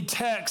send me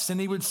texts and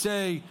he would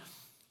say,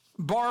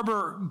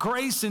 Barber,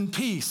 grace and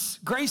peace,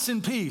 grace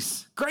and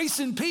peace, grace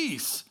and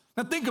peace.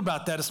 Now think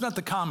about that. It's not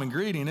the common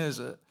greeting, is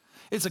it?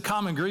 It's a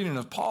common greeting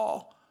of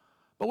Paul.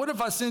 But what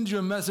if I send you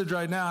a message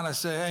right now and I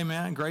say, hey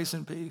man, grace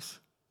and peace?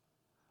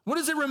 What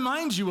does it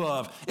remind you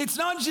of? It's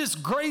not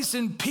just grace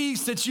and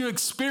peace that you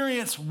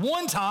experience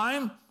one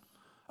time.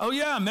 Oh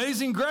yeah,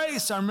 amazing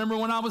grace. I remember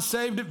when I was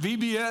saved at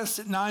VBS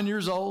at 9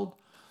 years old.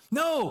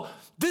 No,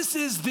 this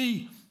is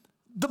the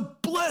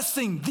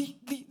blessing,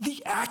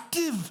 the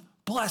active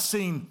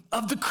blessing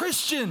of the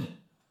Christian.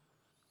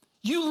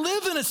 You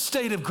live in a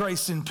state of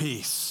grace and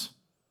peace.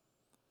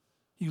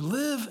 You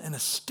live in a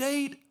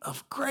state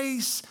of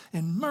grace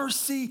and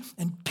mercy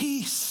and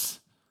peace.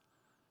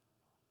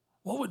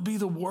 What would be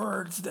the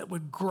words that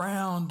would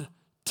ground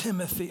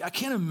Timothy? I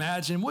can't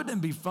imagine. Wouldn't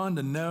it be fun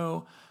to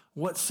know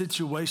what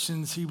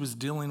situations he was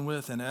dealing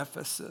with in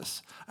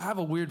Ephesus? I have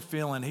a weird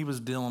feeling he was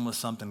dealing with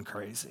something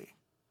crazy.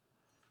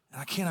 And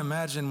I can't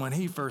imagine when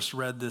he first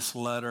read this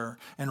letter,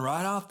 and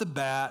right off the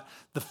bat,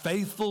 the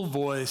faithful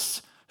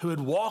voice who had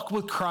walked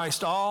with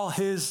Christ all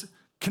his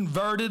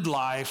converted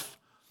life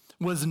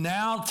was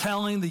now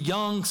telling the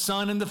young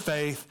son in the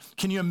faith.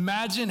 Can you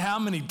imagine how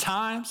many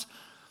times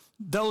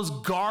those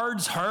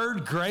guards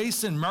heard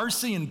grace and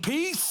mercy and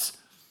peace?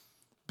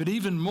 But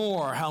even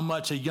more, how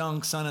much a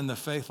young son in the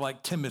faith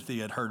like Timothy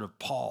had heard of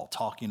Paul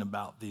talking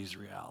about these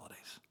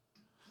realities.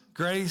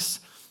 Grace,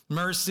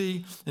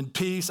 mercy, and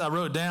peace. I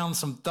wrote down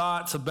some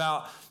thoughts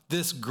about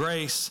this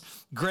grace.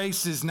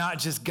 Grace is not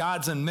just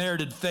God's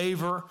unmerited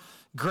favor.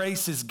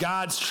 Grace is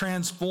God's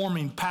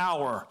transforming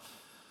power.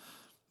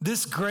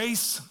 This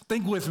grace,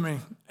 think with me,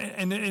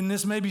 and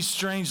this may be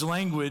strange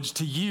language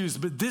to use,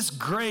 but this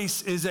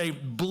grace is a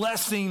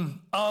blessing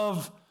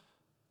of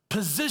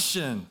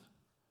position.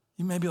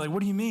 You may be like,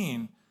 what do you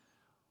mean?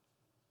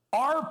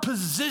 Our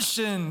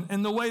position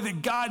in the way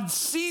that God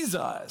sees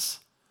us.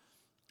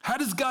 How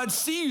does God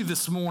see you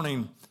this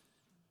morning?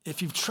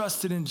 If you've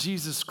trusted in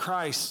Jesus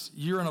Christ,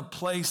 you're in a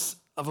place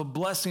of a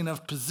blessing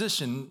of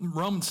position.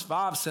 Romans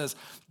 5 says,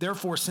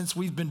 therefore, since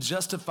we've been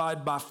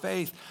justified by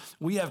faith,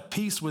 we have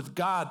peace with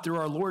God through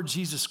our Lord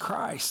Jesus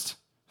Christ.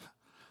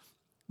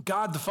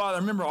 God the Father, I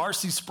remember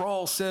R.C.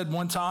 Sproul said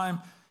one time,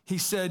 he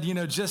said,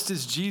 just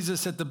as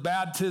Jesus at the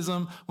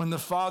baptism, when the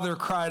Father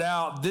cried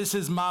out, this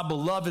is my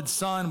beloved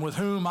Son with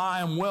whom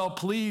I am well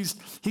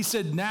pleased. He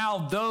said,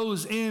 now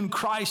those in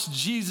Christ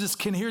Jesus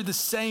can hear the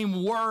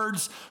same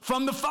words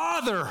from the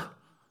Father.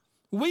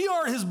 We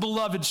are his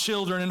beloved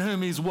children in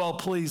whom he's well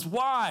pleased.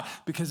 Why?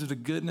 Because of the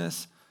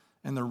goodness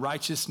and the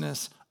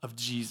righteousness of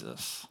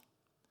Jesus.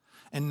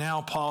 And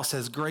now Paul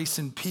says, grace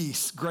and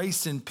peace,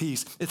 grace and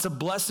peace. It's a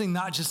blessing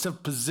not just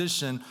of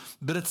position,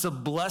 but it's a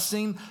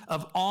blessing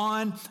of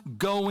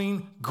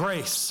ongoing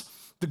grace.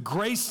 The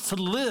grace to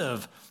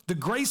live, the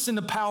grace and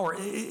the power.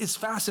 It's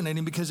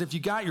fascinating because if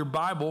you got your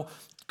Bible,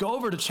 go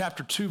over to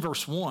chapter 2,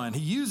 verse 1. He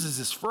uses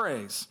this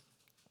phrase.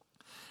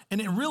 And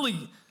it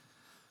really,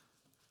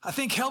 I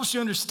think, helps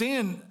you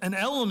understand an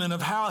element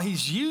of how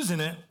he's using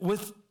it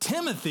with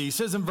Timothy. He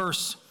says in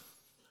verse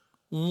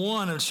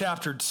 1 of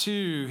chapter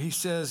 2, he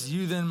says,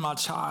 you then, my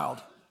child,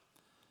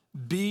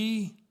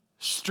 be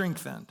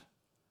strengthened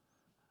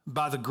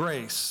by the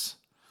grace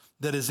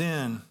that is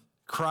in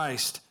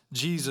Christ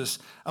Jesus.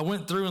 I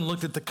went through and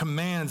looked at the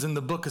commands in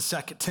the book of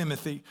 2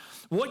 Timothy.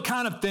 What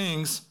kind of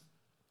things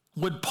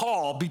would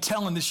Paul be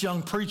telling this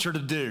young preacher to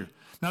do?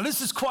 Now,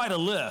 this is quite a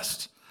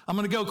list. I'm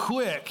going to go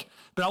quick,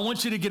 but I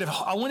want you to get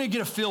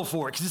a feel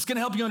for it because it's going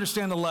to help you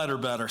understand the letter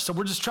better. So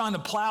we're just trying to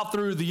plow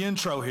through the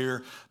intro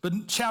here. But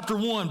chapter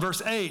 1,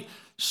 verse 8,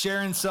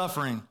 share in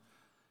suffering.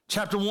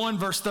 Chapter 1,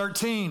 verse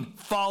 13,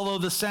 follow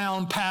the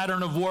sound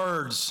pattern of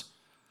words.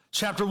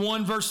 Chapter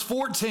 1, verse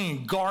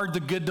 14, guard the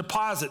good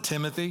deposit,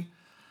 Timothy.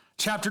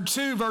 Chapter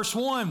 2, verse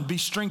 1, be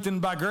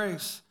strengthened by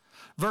grace.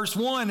 Verse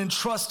 1,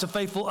 entrust to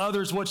faithful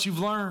others what you've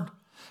learned.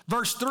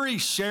 Verse 3,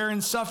 share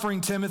in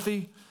suffering,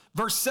 Timothy.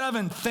 Verse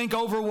 7, think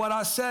over what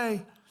I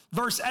say.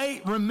 Verse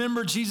 8,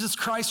 remember Jesus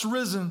Christ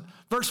risen.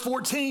 Verse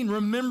 14,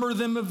 remember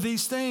them of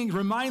these things,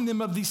 remind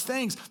them of these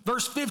things.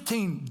 Verse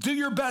 15, do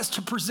your best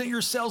to present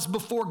yourselves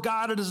before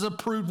God as an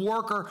approved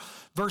worker.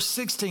 Verse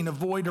 16,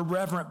 avoid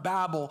irreverent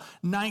babble.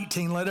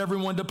 19, let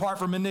everyone depart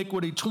from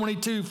iniquity.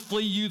 22,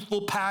 flee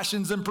youthful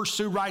passions and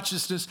pursue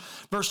righteousness.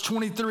 Verse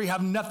 23,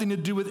 have nothing to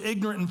do with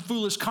ignorant and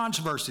foolish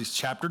controversies.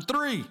 Chapter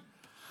 3,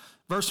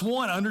 verse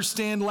 1,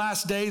 understand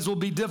last days will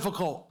be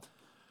difficult.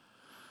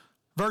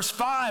 Verse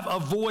 5,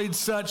 avoid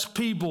such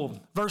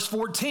people. Verse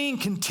 14,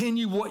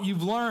 continue what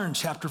you've learned.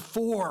 Chapter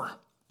 4,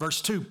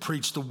 verse 2,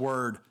 preach the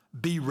word,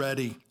 be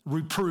ready,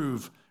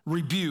 reprove,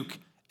 rebuke,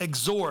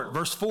 exhort.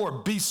 Verse 4,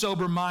 be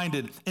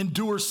sober-minded,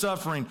 endure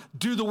suffering,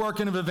 do the work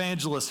of an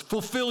evangelist,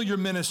 fulfill your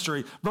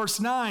ministry.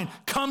 Verse 9,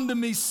 come to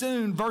me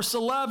soon. Verse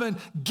 11,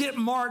 get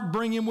Mark,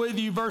 bring him with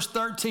you. Verse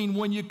 13,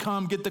 when you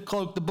come, get the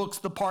cloak, the books,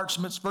 the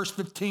parchments. Verse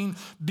 15,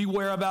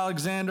 beware of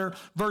Alexander.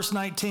 Verse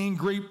 19,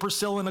 greet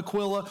Priscilla and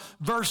Aquila.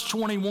 Verse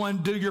 21,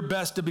 do your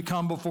best to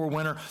become before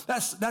winter.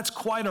 That's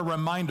quite a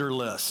reminder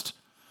list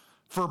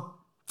for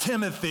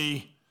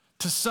Timothy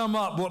to sum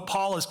up what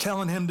Paul is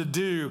telling him to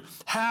do.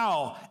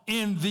 How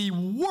in the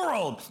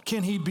world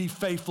can he be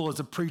faithful as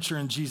a preacher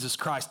in Jesus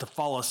Christ to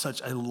follow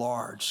such a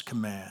large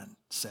command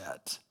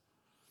set?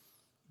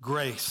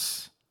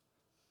 Grace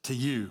to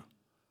you,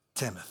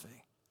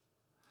 Timothy.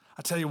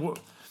 I tell you what,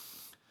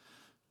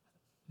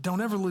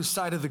 don't ever lose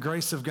sight of the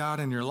grace of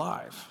God in your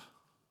life.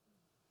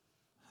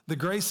 The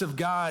grace of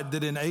God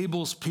that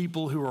enables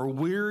people who are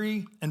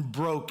weary and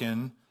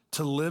broken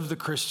to live the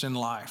Christian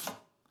life.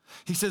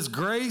 He says,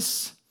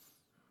 grace,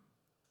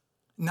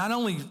 not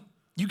only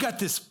you got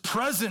this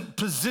present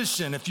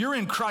position, if you're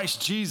in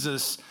Christ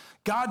Jesus,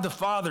 God the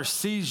Father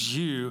sees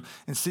you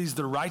and sees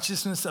the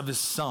righteousness of his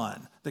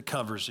Son that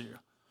covers you.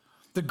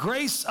 The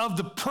grace of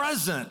the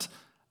present,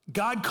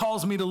 God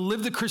calls me to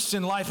live the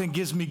Christian life and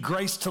gives me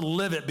grace to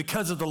live it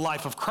because of the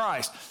life of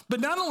Christ. But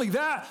not only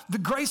that, the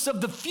grace of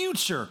the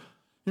future.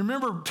 You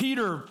remember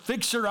Peter,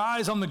 fix your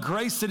eyes on the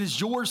grace that is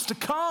yours to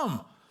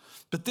come.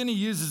 But then he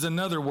uses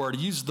another word.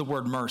 He uses the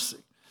word mercy.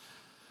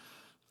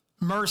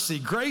 Mercy.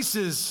 Grace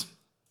is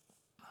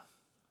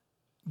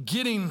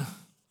getting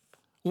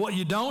what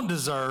you don't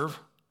deserve,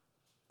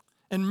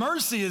 and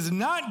mercy is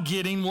not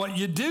getting what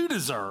you do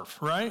deserve,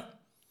 right?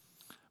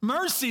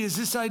 Mercy is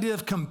this idea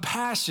of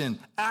compassion,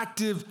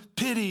 active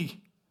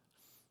pity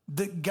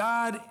that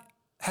God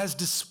has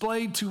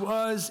displayed to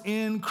us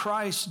in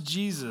Christ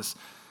Jesus.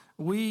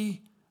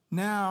 We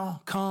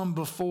now come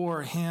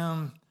before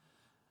him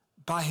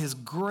by his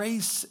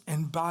grace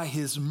and by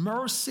his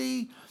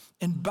mercy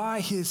and by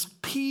his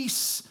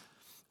peace.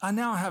 I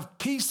now have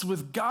peace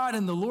with God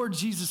and the Lord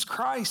Jesus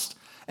Christ.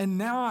 And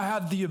now I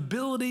have the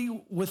ability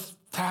to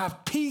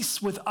have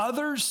peace with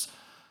others.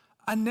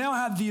 I now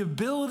have the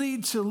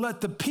ability to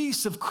let the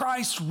peace of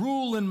Christ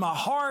rule in my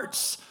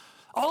hearts.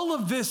 All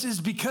of this is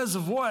because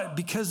of what?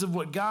 Because of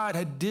what God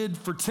had did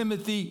for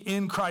Timothy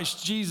in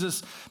Christ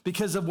Jesus,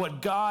 because of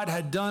what God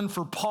had done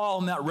for Paul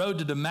on that road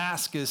to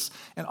Damascus.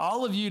 And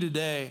all of you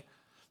today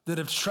that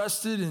have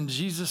trusted in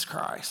Jesus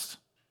Christ,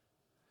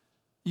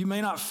 you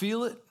may not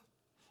feel it,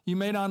 you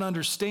may not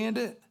understand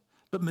it,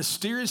 but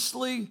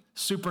mysteriously,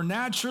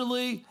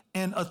 supernaturally,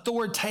 and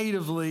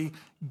authoritatively,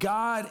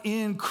 God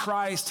in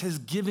Christ has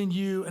given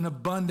you an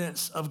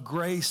abundance of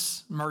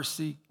grace,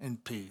 mercy,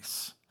 and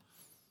peace.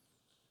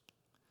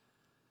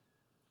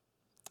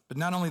 But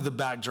not only the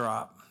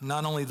backdrop,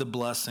 not only the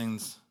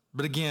blessings,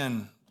 but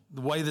again, the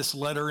way this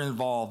letter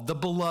involved, the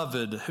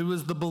beloved. Who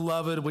is the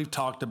beloved? We've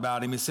talked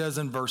about him. He says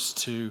in verse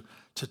 2,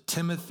 to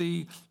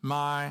Timothy,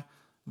 my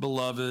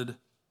beloved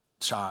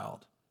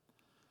child.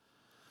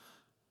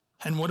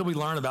 And what do we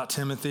learn about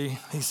Timothy?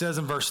 He says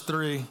in verse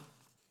 3,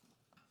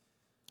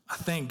 I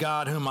thank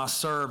God whom I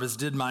serve as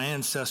did my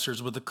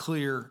ancestors with a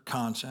clear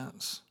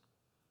conscience.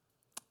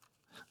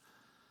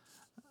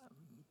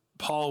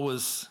 Paul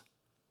was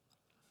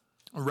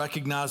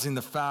recognizing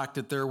the fact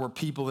that there were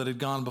people that had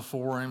gone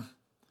before him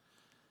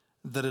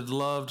that had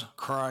loved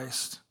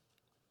Christ.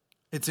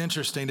 It's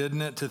interesting,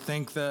 isn't it, to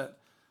think that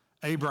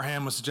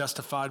Abraham was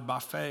justified by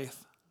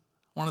faith,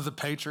 one of the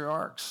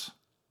patriarchs.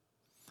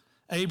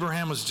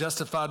 Abraham was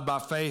justified by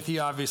faith. He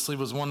obviously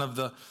was one of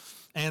the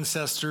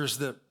ancestors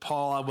that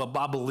Paul,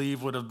 I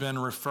believe, would have been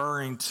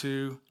referring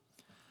to.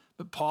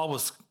 But Paul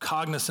was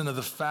cognizant of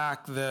the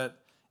fact that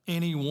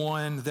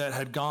anyone that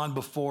had gone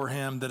before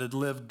him that had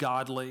lived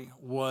godly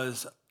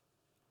was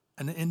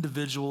an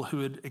individual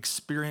who had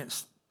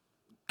experienced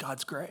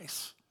God's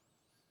grace.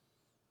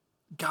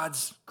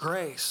 God's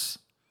grace.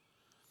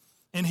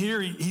 And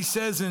here he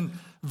says in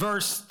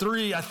verse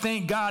 3, I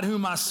thank God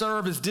whom I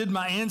serve as did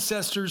my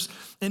ancestors.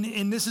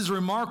 And this is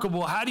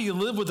remarkable. How do you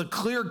live with a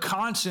clear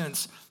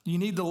conscience? You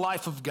need the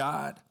life of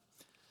God.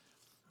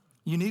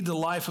 You need the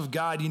life of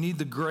God. You need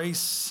the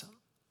grace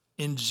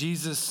in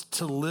Jesus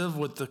to live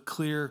with the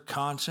clear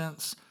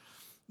conscience.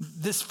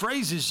 This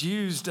phrase is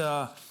used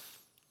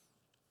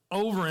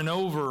over and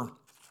over,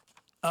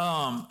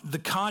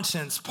 the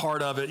conscience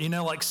part of it. You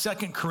know, like 2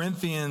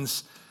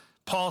 Corinthians,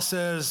 Paul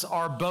says,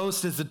 our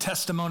boast is the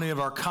testimony of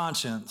our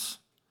conscience.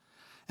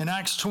 In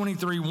Acts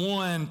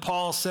 23:1,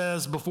 Paul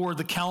says before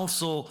the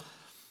council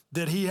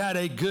that he had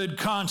a good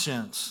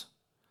conscience.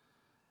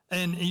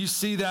 And you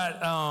see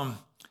that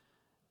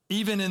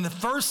even in the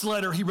first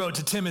letter he wrote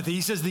to Timothy,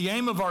 he says, the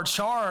aim of our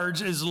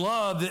charge is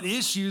love that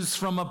issues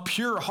from a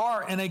pure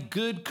heart and a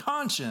good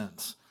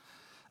conscience.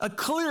 A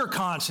clear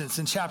conscience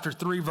in chapter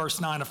 3, verse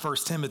 9 of 1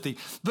 Timothy.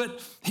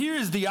 But here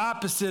is the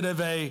opposite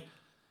of a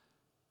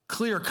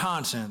clear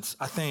conscience,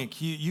 I think.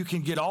 You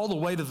can get all the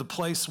way to the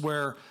place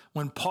where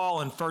when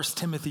Paul in 1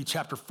 Timothy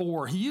chapter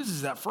 4, he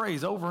uses that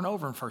phrase over and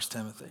over in 1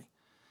 Timothy.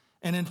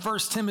 And in 1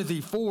 Timothy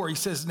 4, he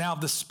says, now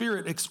the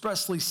Spirit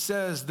expressly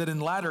says that in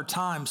latter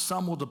times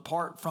some will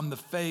depart from the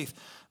faith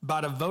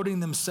by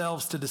devoting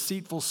themselves to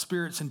deceitful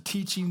spirits and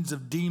teachings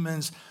of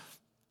demons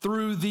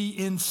through the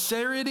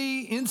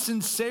insincerity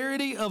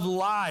of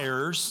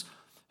liars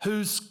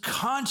whose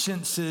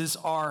consciences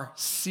are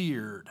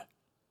seared.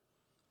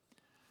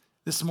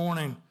 This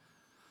morning,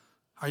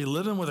 are you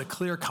living with a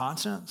clear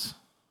conscience?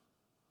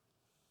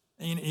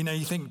 You know,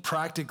 you think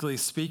practically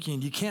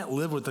speaking, you can't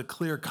live with a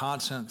clear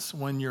conscience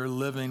when you're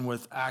living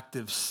with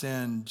active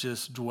sin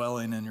just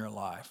dwelling in your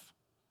life.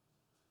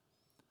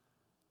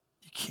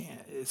 You can't,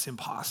 it's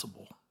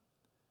impossible.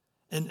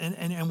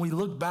 And we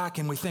look back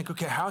and we think,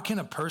 okay, how can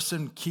a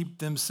person keep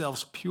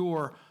themselves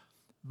pure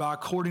by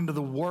according to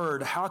the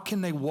word? How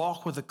can they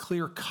walk with a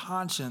clear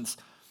conscience?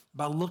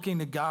 By looking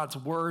to God's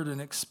word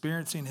and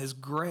experiencing his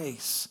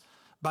grace,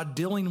 by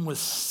dealing with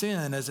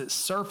sin as it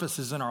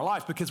surfaces in our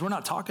life, because we're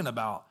not talking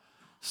about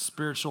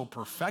spiritual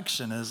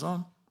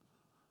perfectionism.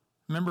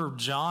 Remember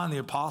John, the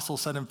apostle,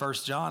 said in 1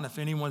 John, if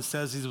anyone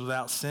says he's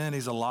without sin,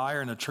 he's a liar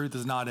and the truth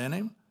is not in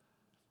him.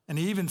 And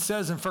he even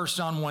says in 1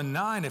 John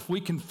 1:9, if we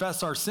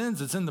confess our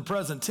sins, it's in the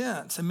present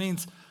tense. It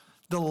means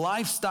the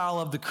lifestyle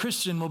of the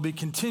Christian will be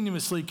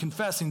continuously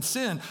confessing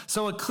sin.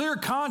 So a clear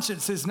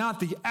conscience is not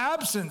the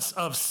absence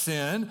of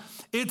sin.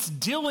 It's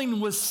dealing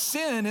with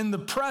sin in the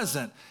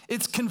present.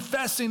 It's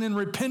confessing and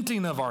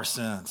repenting of our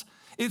sins.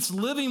 It's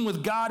living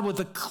with God with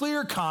a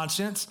clear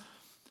conscience,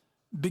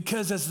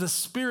 because as the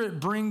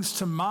Spirit brings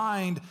to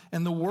mind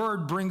and the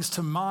Word brings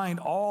to mind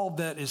all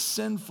that is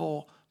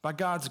sinful, by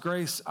God's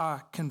grace, I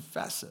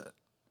confess it.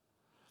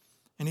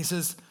 And he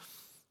says,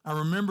 I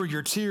remember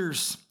your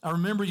tears. I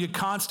remember you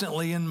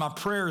constantly in my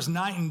prayers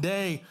night and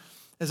day.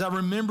 As I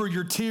remember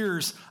your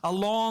tears, I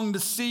long to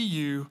see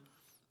you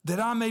that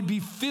I may be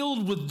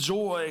filled with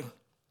joy.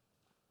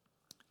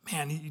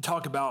 Man, you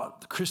talk about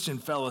the Christian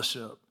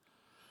fellowship.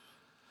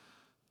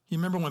 You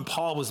remember when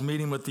Paul was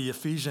meeting with the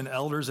Ephesian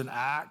elders in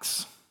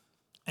Acts,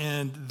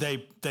 and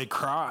they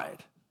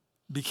cried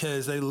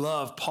because they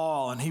loved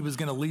Paul, and he was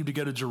going to leave to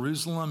go to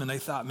Jerusalem, and they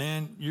thought,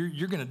 man,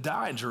 you're going to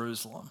die in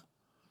Jerusalem.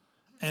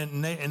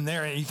 And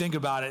there, you think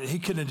about it, he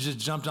couldn't have just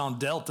jumped on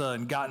Delta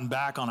and gotten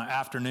back on an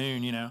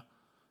afternoon,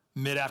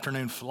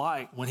 mid-afternoon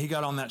flight. When he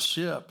got on that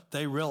ship,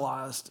 they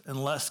realized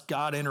unless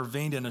God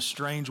intervened in a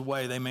strange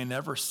way, they may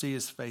never see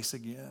his face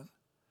again.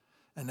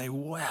 And they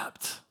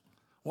wept.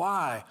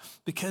 Why?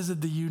 Because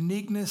of the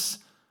uniqueness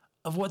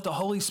of what the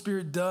Holy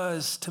Spirit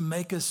does to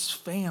make us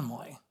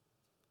family.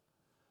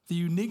 The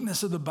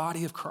uniqueness of the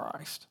body of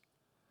Christ.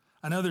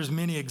 I know there's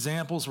many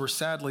examples where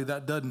sadly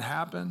that doesn't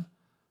happen.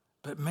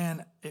 But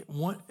man,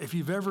 if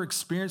you've ever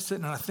experienced it,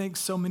 and I think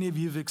so many of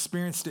you have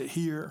experienced it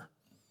here,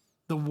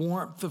 the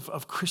warmth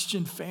of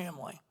Christian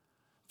family,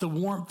 the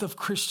warmth of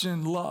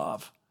Christian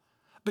love.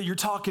 But you're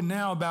talking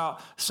now about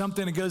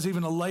something that goes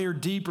even a layer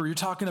deeper. You're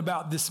talking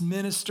about this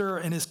minister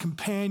and his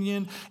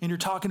companion, and you're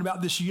talking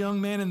about this young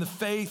man in the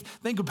faith.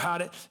 Think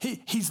about it.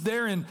 He's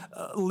there in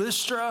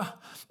Lystra,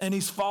 and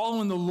he's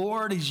following the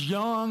Lord. He's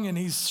young, and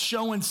he's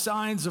showing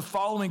signs of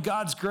following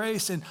God's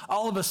grace. And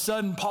all of a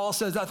sudden, Paul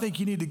says, I think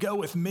you need to go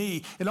with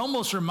me. It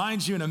almost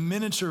reminds you in a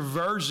miniature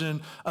version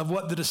of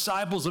what the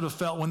disciples would have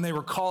felt when they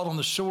were called on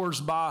the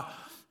shores by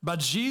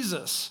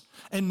Jesus.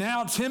 And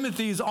now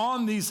Timothy is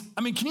on these,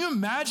 can you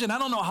imagine? I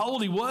don't know how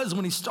old he was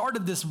when he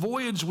started this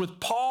voyage with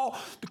Paul,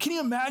 but can you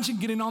imagine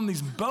getting on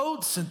these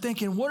boats and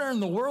thinking, where in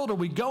the world are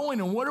we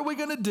going and what are we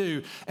going to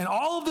do? And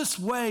all of this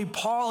way,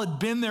 Paul had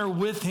been there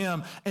with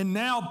him. And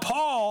now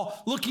Paul,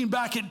 looking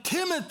back at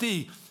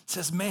Timothy,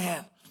 says,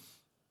 man,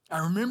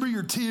 I remember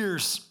your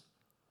tears.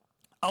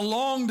 I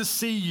long to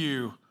see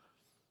you.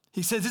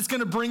 He says, it's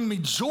going to bring me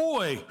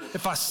joy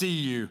if I see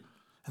you.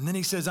 And then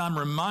he says, I'm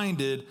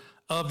reminded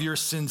of your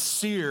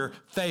sincere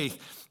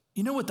faith.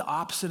 You know what the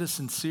opposite of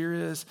sincere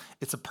is?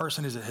 It's a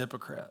person who's a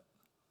hypocrite,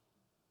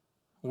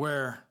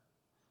 where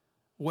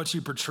what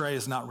you portray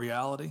is not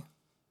reality.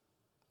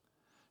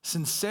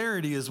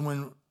 Sincerity is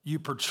when you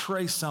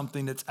portray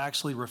something that's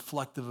actually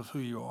reflective of who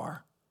you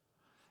are.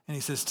 And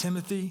he says,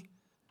 Timothy,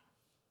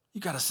 you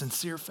got a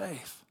sincere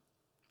faith.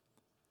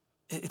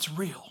 It's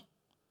real.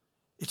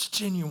 It's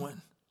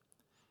genuine.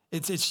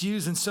 It's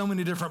used in so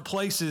many different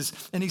places.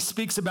 And he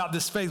speaks about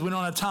this faith. We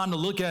don't have time to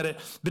look at it.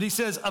 But he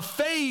says, a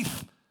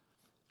faith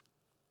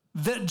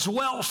that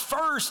dwelt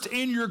first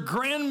in your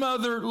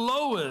grandmother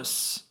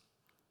Lois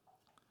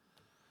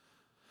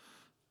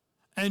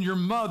and your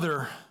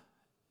mother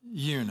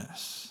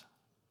Eunice.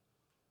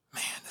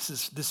 Man,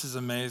 this is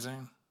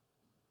amazing.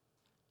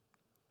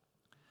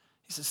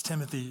 He says,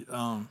 Timothy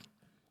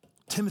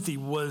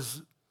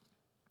was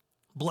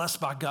blessed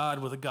by God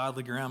with a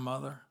godly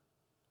grandmother.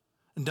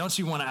 And don't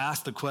you want to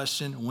ask the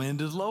question, when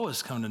did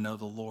Lois come to know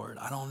the Lord?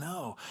 I don't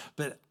know.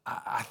 But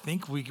I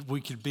think we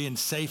could be in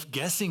safe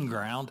guessing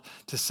ground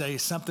to say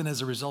something as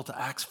a result of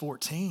Acts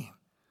 14.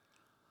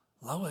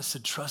 Lois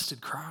had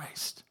trusted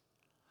Christ.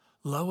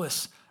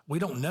 Lois, we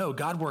don't know.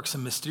 God works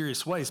in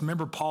mysterious ways.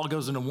 Remember, Paul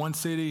goes into one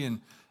city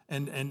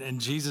and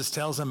Jesus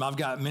tells him, I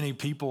got many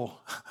people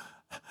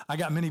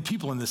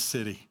in this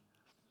city.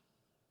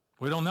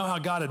 We don't know how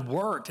God had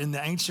worked in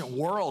the ancient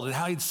world and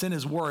how he'd sent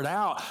his word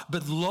out.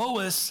 But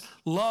Lois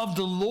loved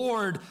the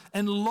Lord,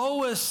 and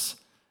Lois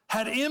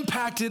had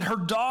impacted her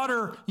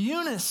daughter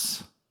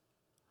Eunice.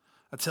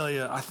 I tell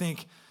you, I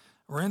think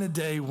we're in a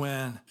day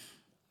when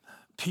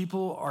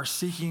people are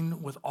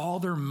seeking with all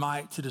their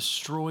might to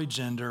destroy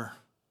gender.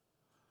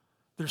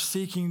 They're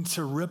seeking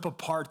to rip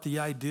apart the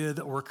idea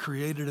that we're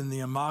created in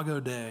the Imago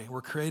Dei. We're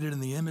created in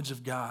the image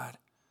of God.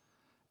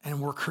 And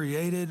we're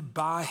created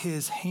by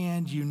his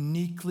hand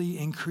uniquely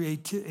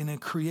in a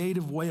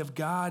creative way of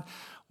God,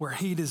 where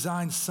he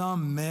designed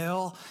some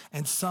male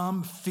and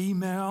some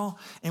female.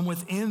 And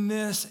within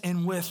this,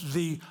 and with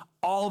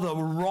all the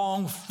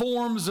wrong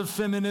forms of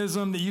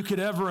feminism that you could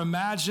ever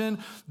imagine,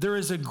 there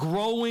is a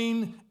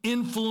growing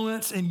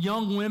influence in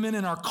young women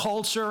in our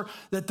culture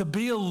that to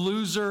be a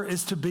loser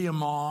is to be a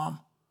mom.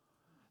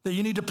 That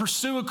you need to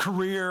pursue a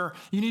career,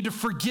 you need to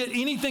forget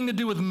anything to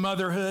do with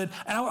motherhood.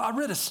 And I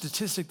read a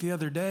statistic the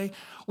other day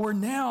where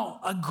now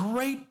a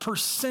great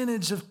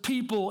percentage of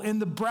people in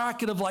the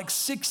bracket of like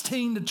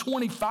 16 to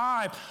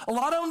 25, a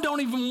lot of them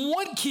don't even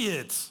want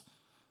kids.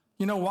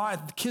 You know why?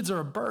 The kids are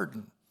a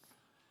burden.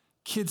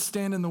 Kids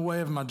stand in the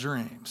way of my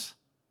dreams.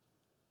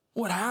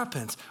 What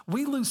happens?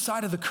 We lose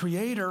sight of the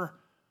Creator.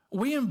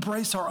 We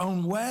embrace our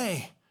own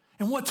way.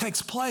 And what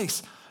takes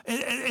place?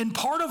 And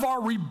part of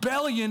our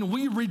rebellion,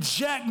 we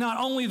reject not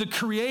only the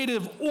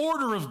creative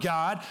order of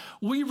God,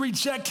 we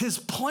reject his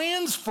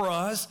plans for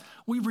us,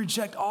 we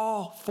reject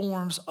all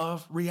forms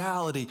of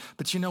reality.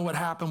 But you know what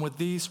happened with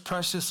these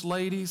precious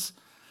ladies?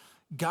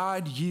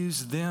 God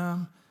used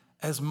them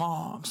as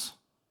moms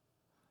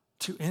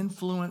to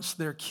influence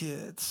their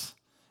kids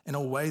in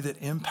a way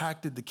that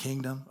impacted the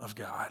kingdom of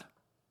God.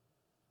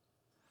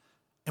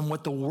 And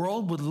what the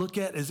world would look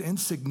at as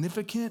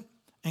insignificant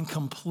and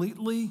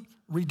completely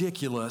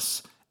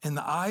ridiculous in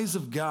the eyes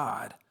of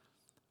God,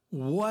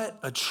 what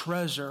a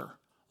treasure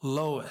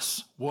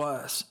Lois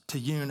was to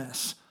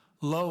Eunice.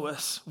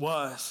 Lois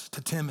was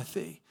to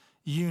Timothy.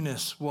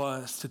 Eunice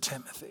was to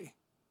Timothy.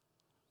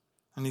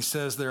 And he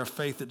says there, a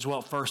faith that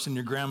dwelt first in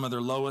your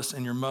grandmother Lois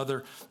and your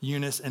mother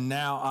Eunice, and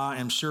now I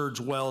am sure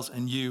dwells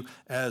in you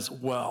as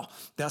well.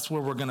 That's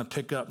where we're going to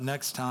pick up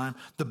next time.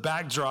 The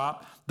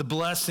backdrop, the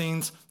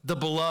blessings, the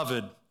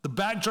beloved. The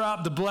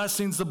backdrop, the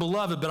blessings, the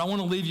beloved. But I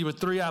want to leave you with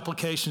 3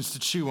 applications to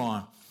chew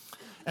on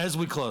as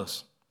we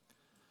close.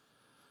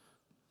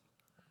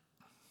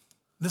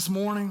 This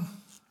morning,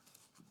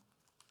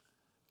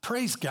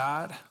 praise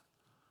God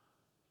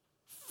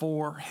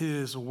for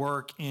his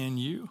work in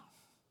you.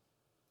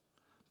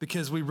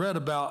 Because we read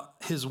about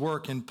his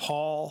work in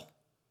Paul,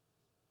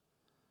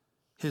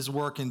 his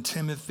work in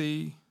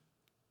Timothy.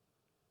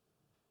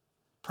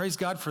 Praise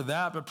God for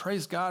that, but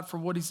praise God for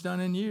what he's done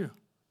in you.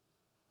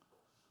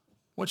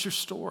 What's your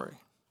story?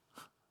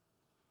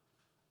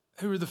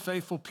 Who are the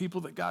faithful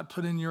people that God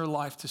put in your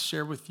life to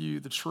share with you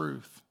the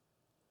truth?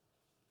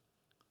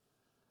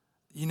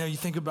 You know, you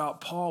think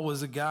about Paul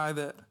was a guy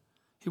that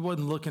he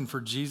wasn't looking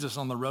for Jesus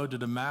on the road to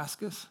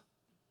Damascus.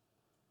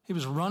 He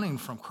was running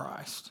from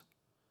Christ.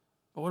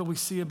 But what do we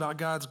see about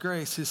God's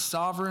grace? His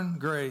sovereign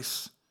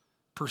grace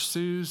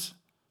pursues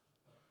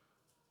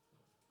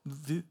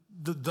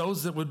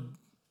those that would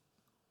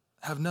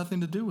have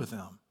nothing to do with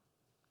him.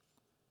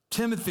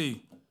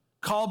 Timothy,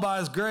 called by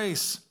his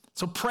grace.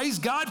 So praise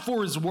God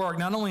for his work,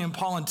 not only in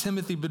Paul and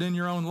Timothy, but in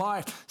your own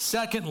life.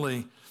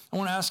 Secondly, I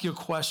want to ask you a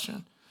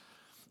question.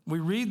 We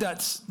read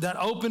that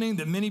opening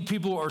that many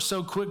people are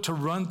so quick to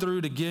run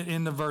through to get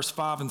into verse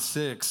 5 and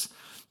 6.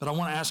 But I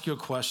want to ask you a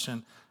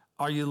question.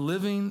 Are you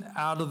living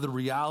out of the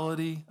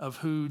reality of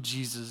who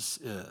Jesus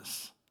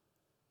is?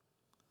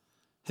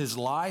 His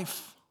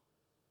life,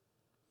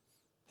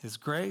 his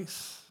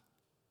grace,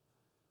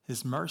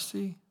 his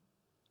mercy,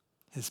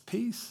 His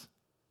peace.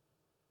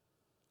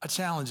 I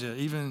challenge you,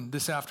 even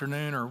this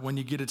afternoon or when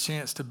you get a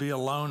chance to be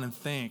alone and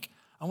think,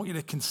 I want you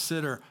to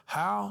consider,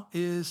 how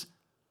is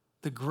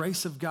the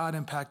grace of God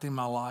impacting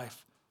my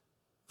life?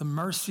 The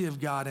mercy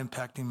of God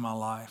impacting my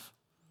life?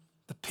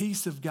 The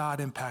peace of God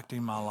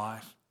impacting my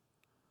life?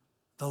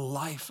 The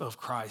life of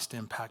Christ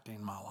impacting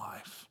my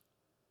life?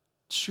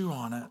 Chew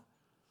on it.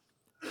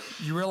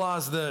 You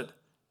realize that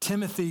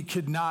Timothy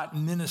could not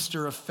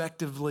minister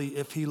effectively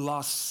if he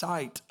lost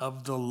sight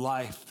of the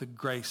life, the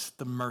grace,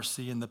 the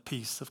mercy, and the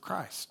peace of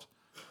Christ.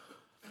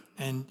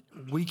 And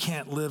we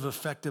can't live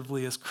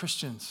effectively as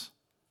Christians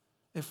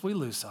if we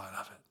lose sight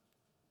of it.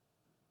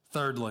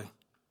 Thirdly,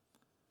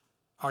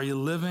 are you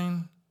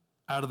living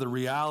out of the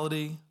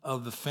reality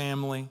of the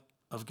family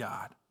of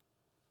God?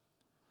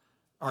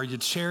 Are you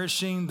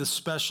cherishing the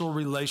special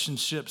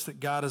relationships that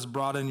God has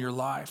brought in your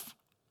life?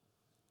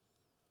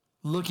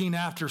 Looking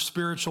after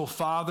spiritual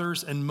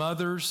fathers and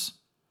mothers,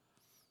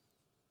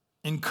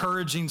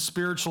 encouraging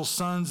spiritual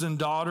sons and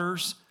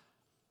daughters.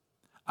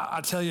 I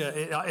tell you,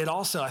 it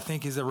also, I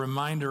think, is a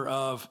reminder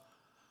of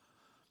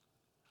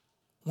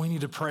we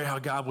need to pray how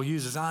God will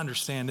use us. I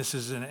understand this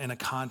is in a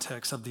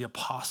context of the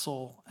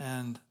apostle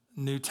and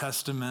New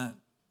Testament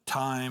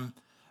time,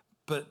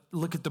 but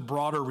look at the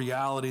broader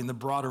reality and the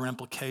broader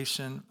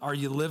implication. Are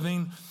you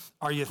living?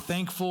 Are you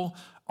thankful?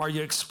 Are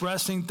you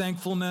expressing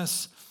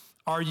thankfulness?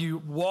 Are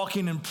you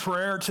walking in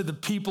prayer to the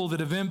people that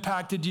have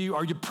impacted you?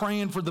 Are you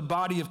praying for the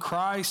body of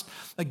Christ?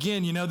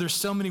 Again, there's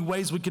so many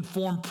ways we could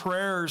form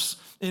prayers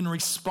in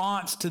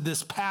response to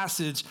this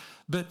passage,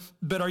 but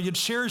are you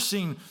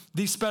cherishing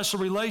these special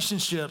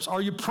relationships?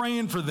 Are you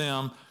praying for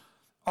them?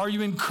 Are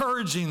you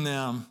encouraging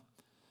them?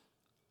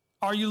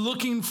 Are you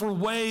looking for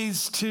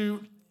ways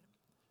to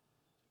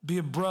be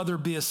a brother,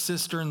 be a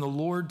sister in the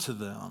Lord to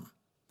them?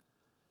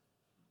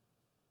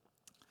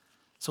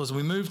 So as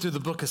we move through the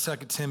book of 2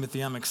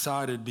 Timothy, I'm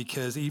excited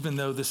because even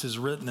though this is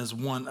written as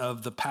one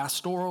of the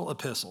pastoral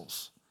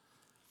epistles,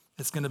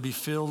 it's going to be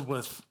filled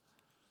with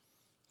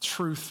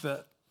truth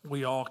that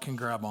we all can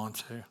grab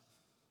onto.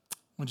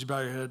 Would you bow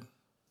your head?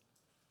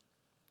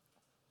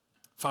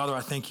 Father,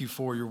 I thank you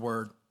for your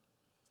word.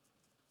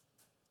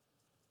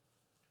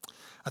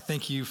 I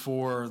thank you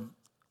for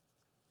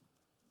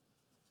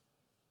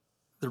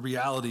the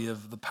reality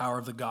of the power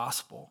of the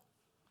gospel.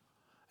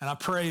 And I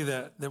pray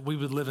that we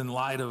would live in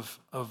light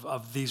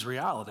of these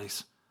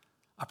realities.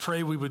 I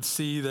pray we would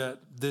see that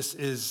this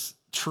is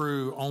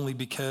true only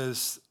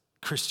because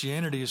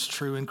Christianity is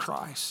true in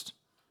Christ.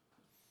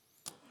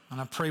 And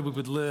I pray we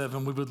would live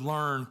and we would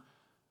learn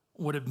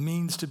what it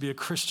means to be a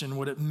Christian,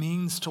 what it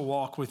means to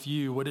walk with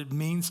you, what it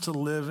means to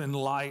live in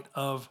light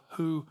of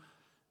who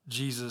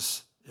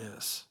Jesus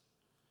is.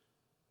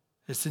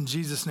 It's in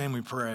Jesus' name we pray.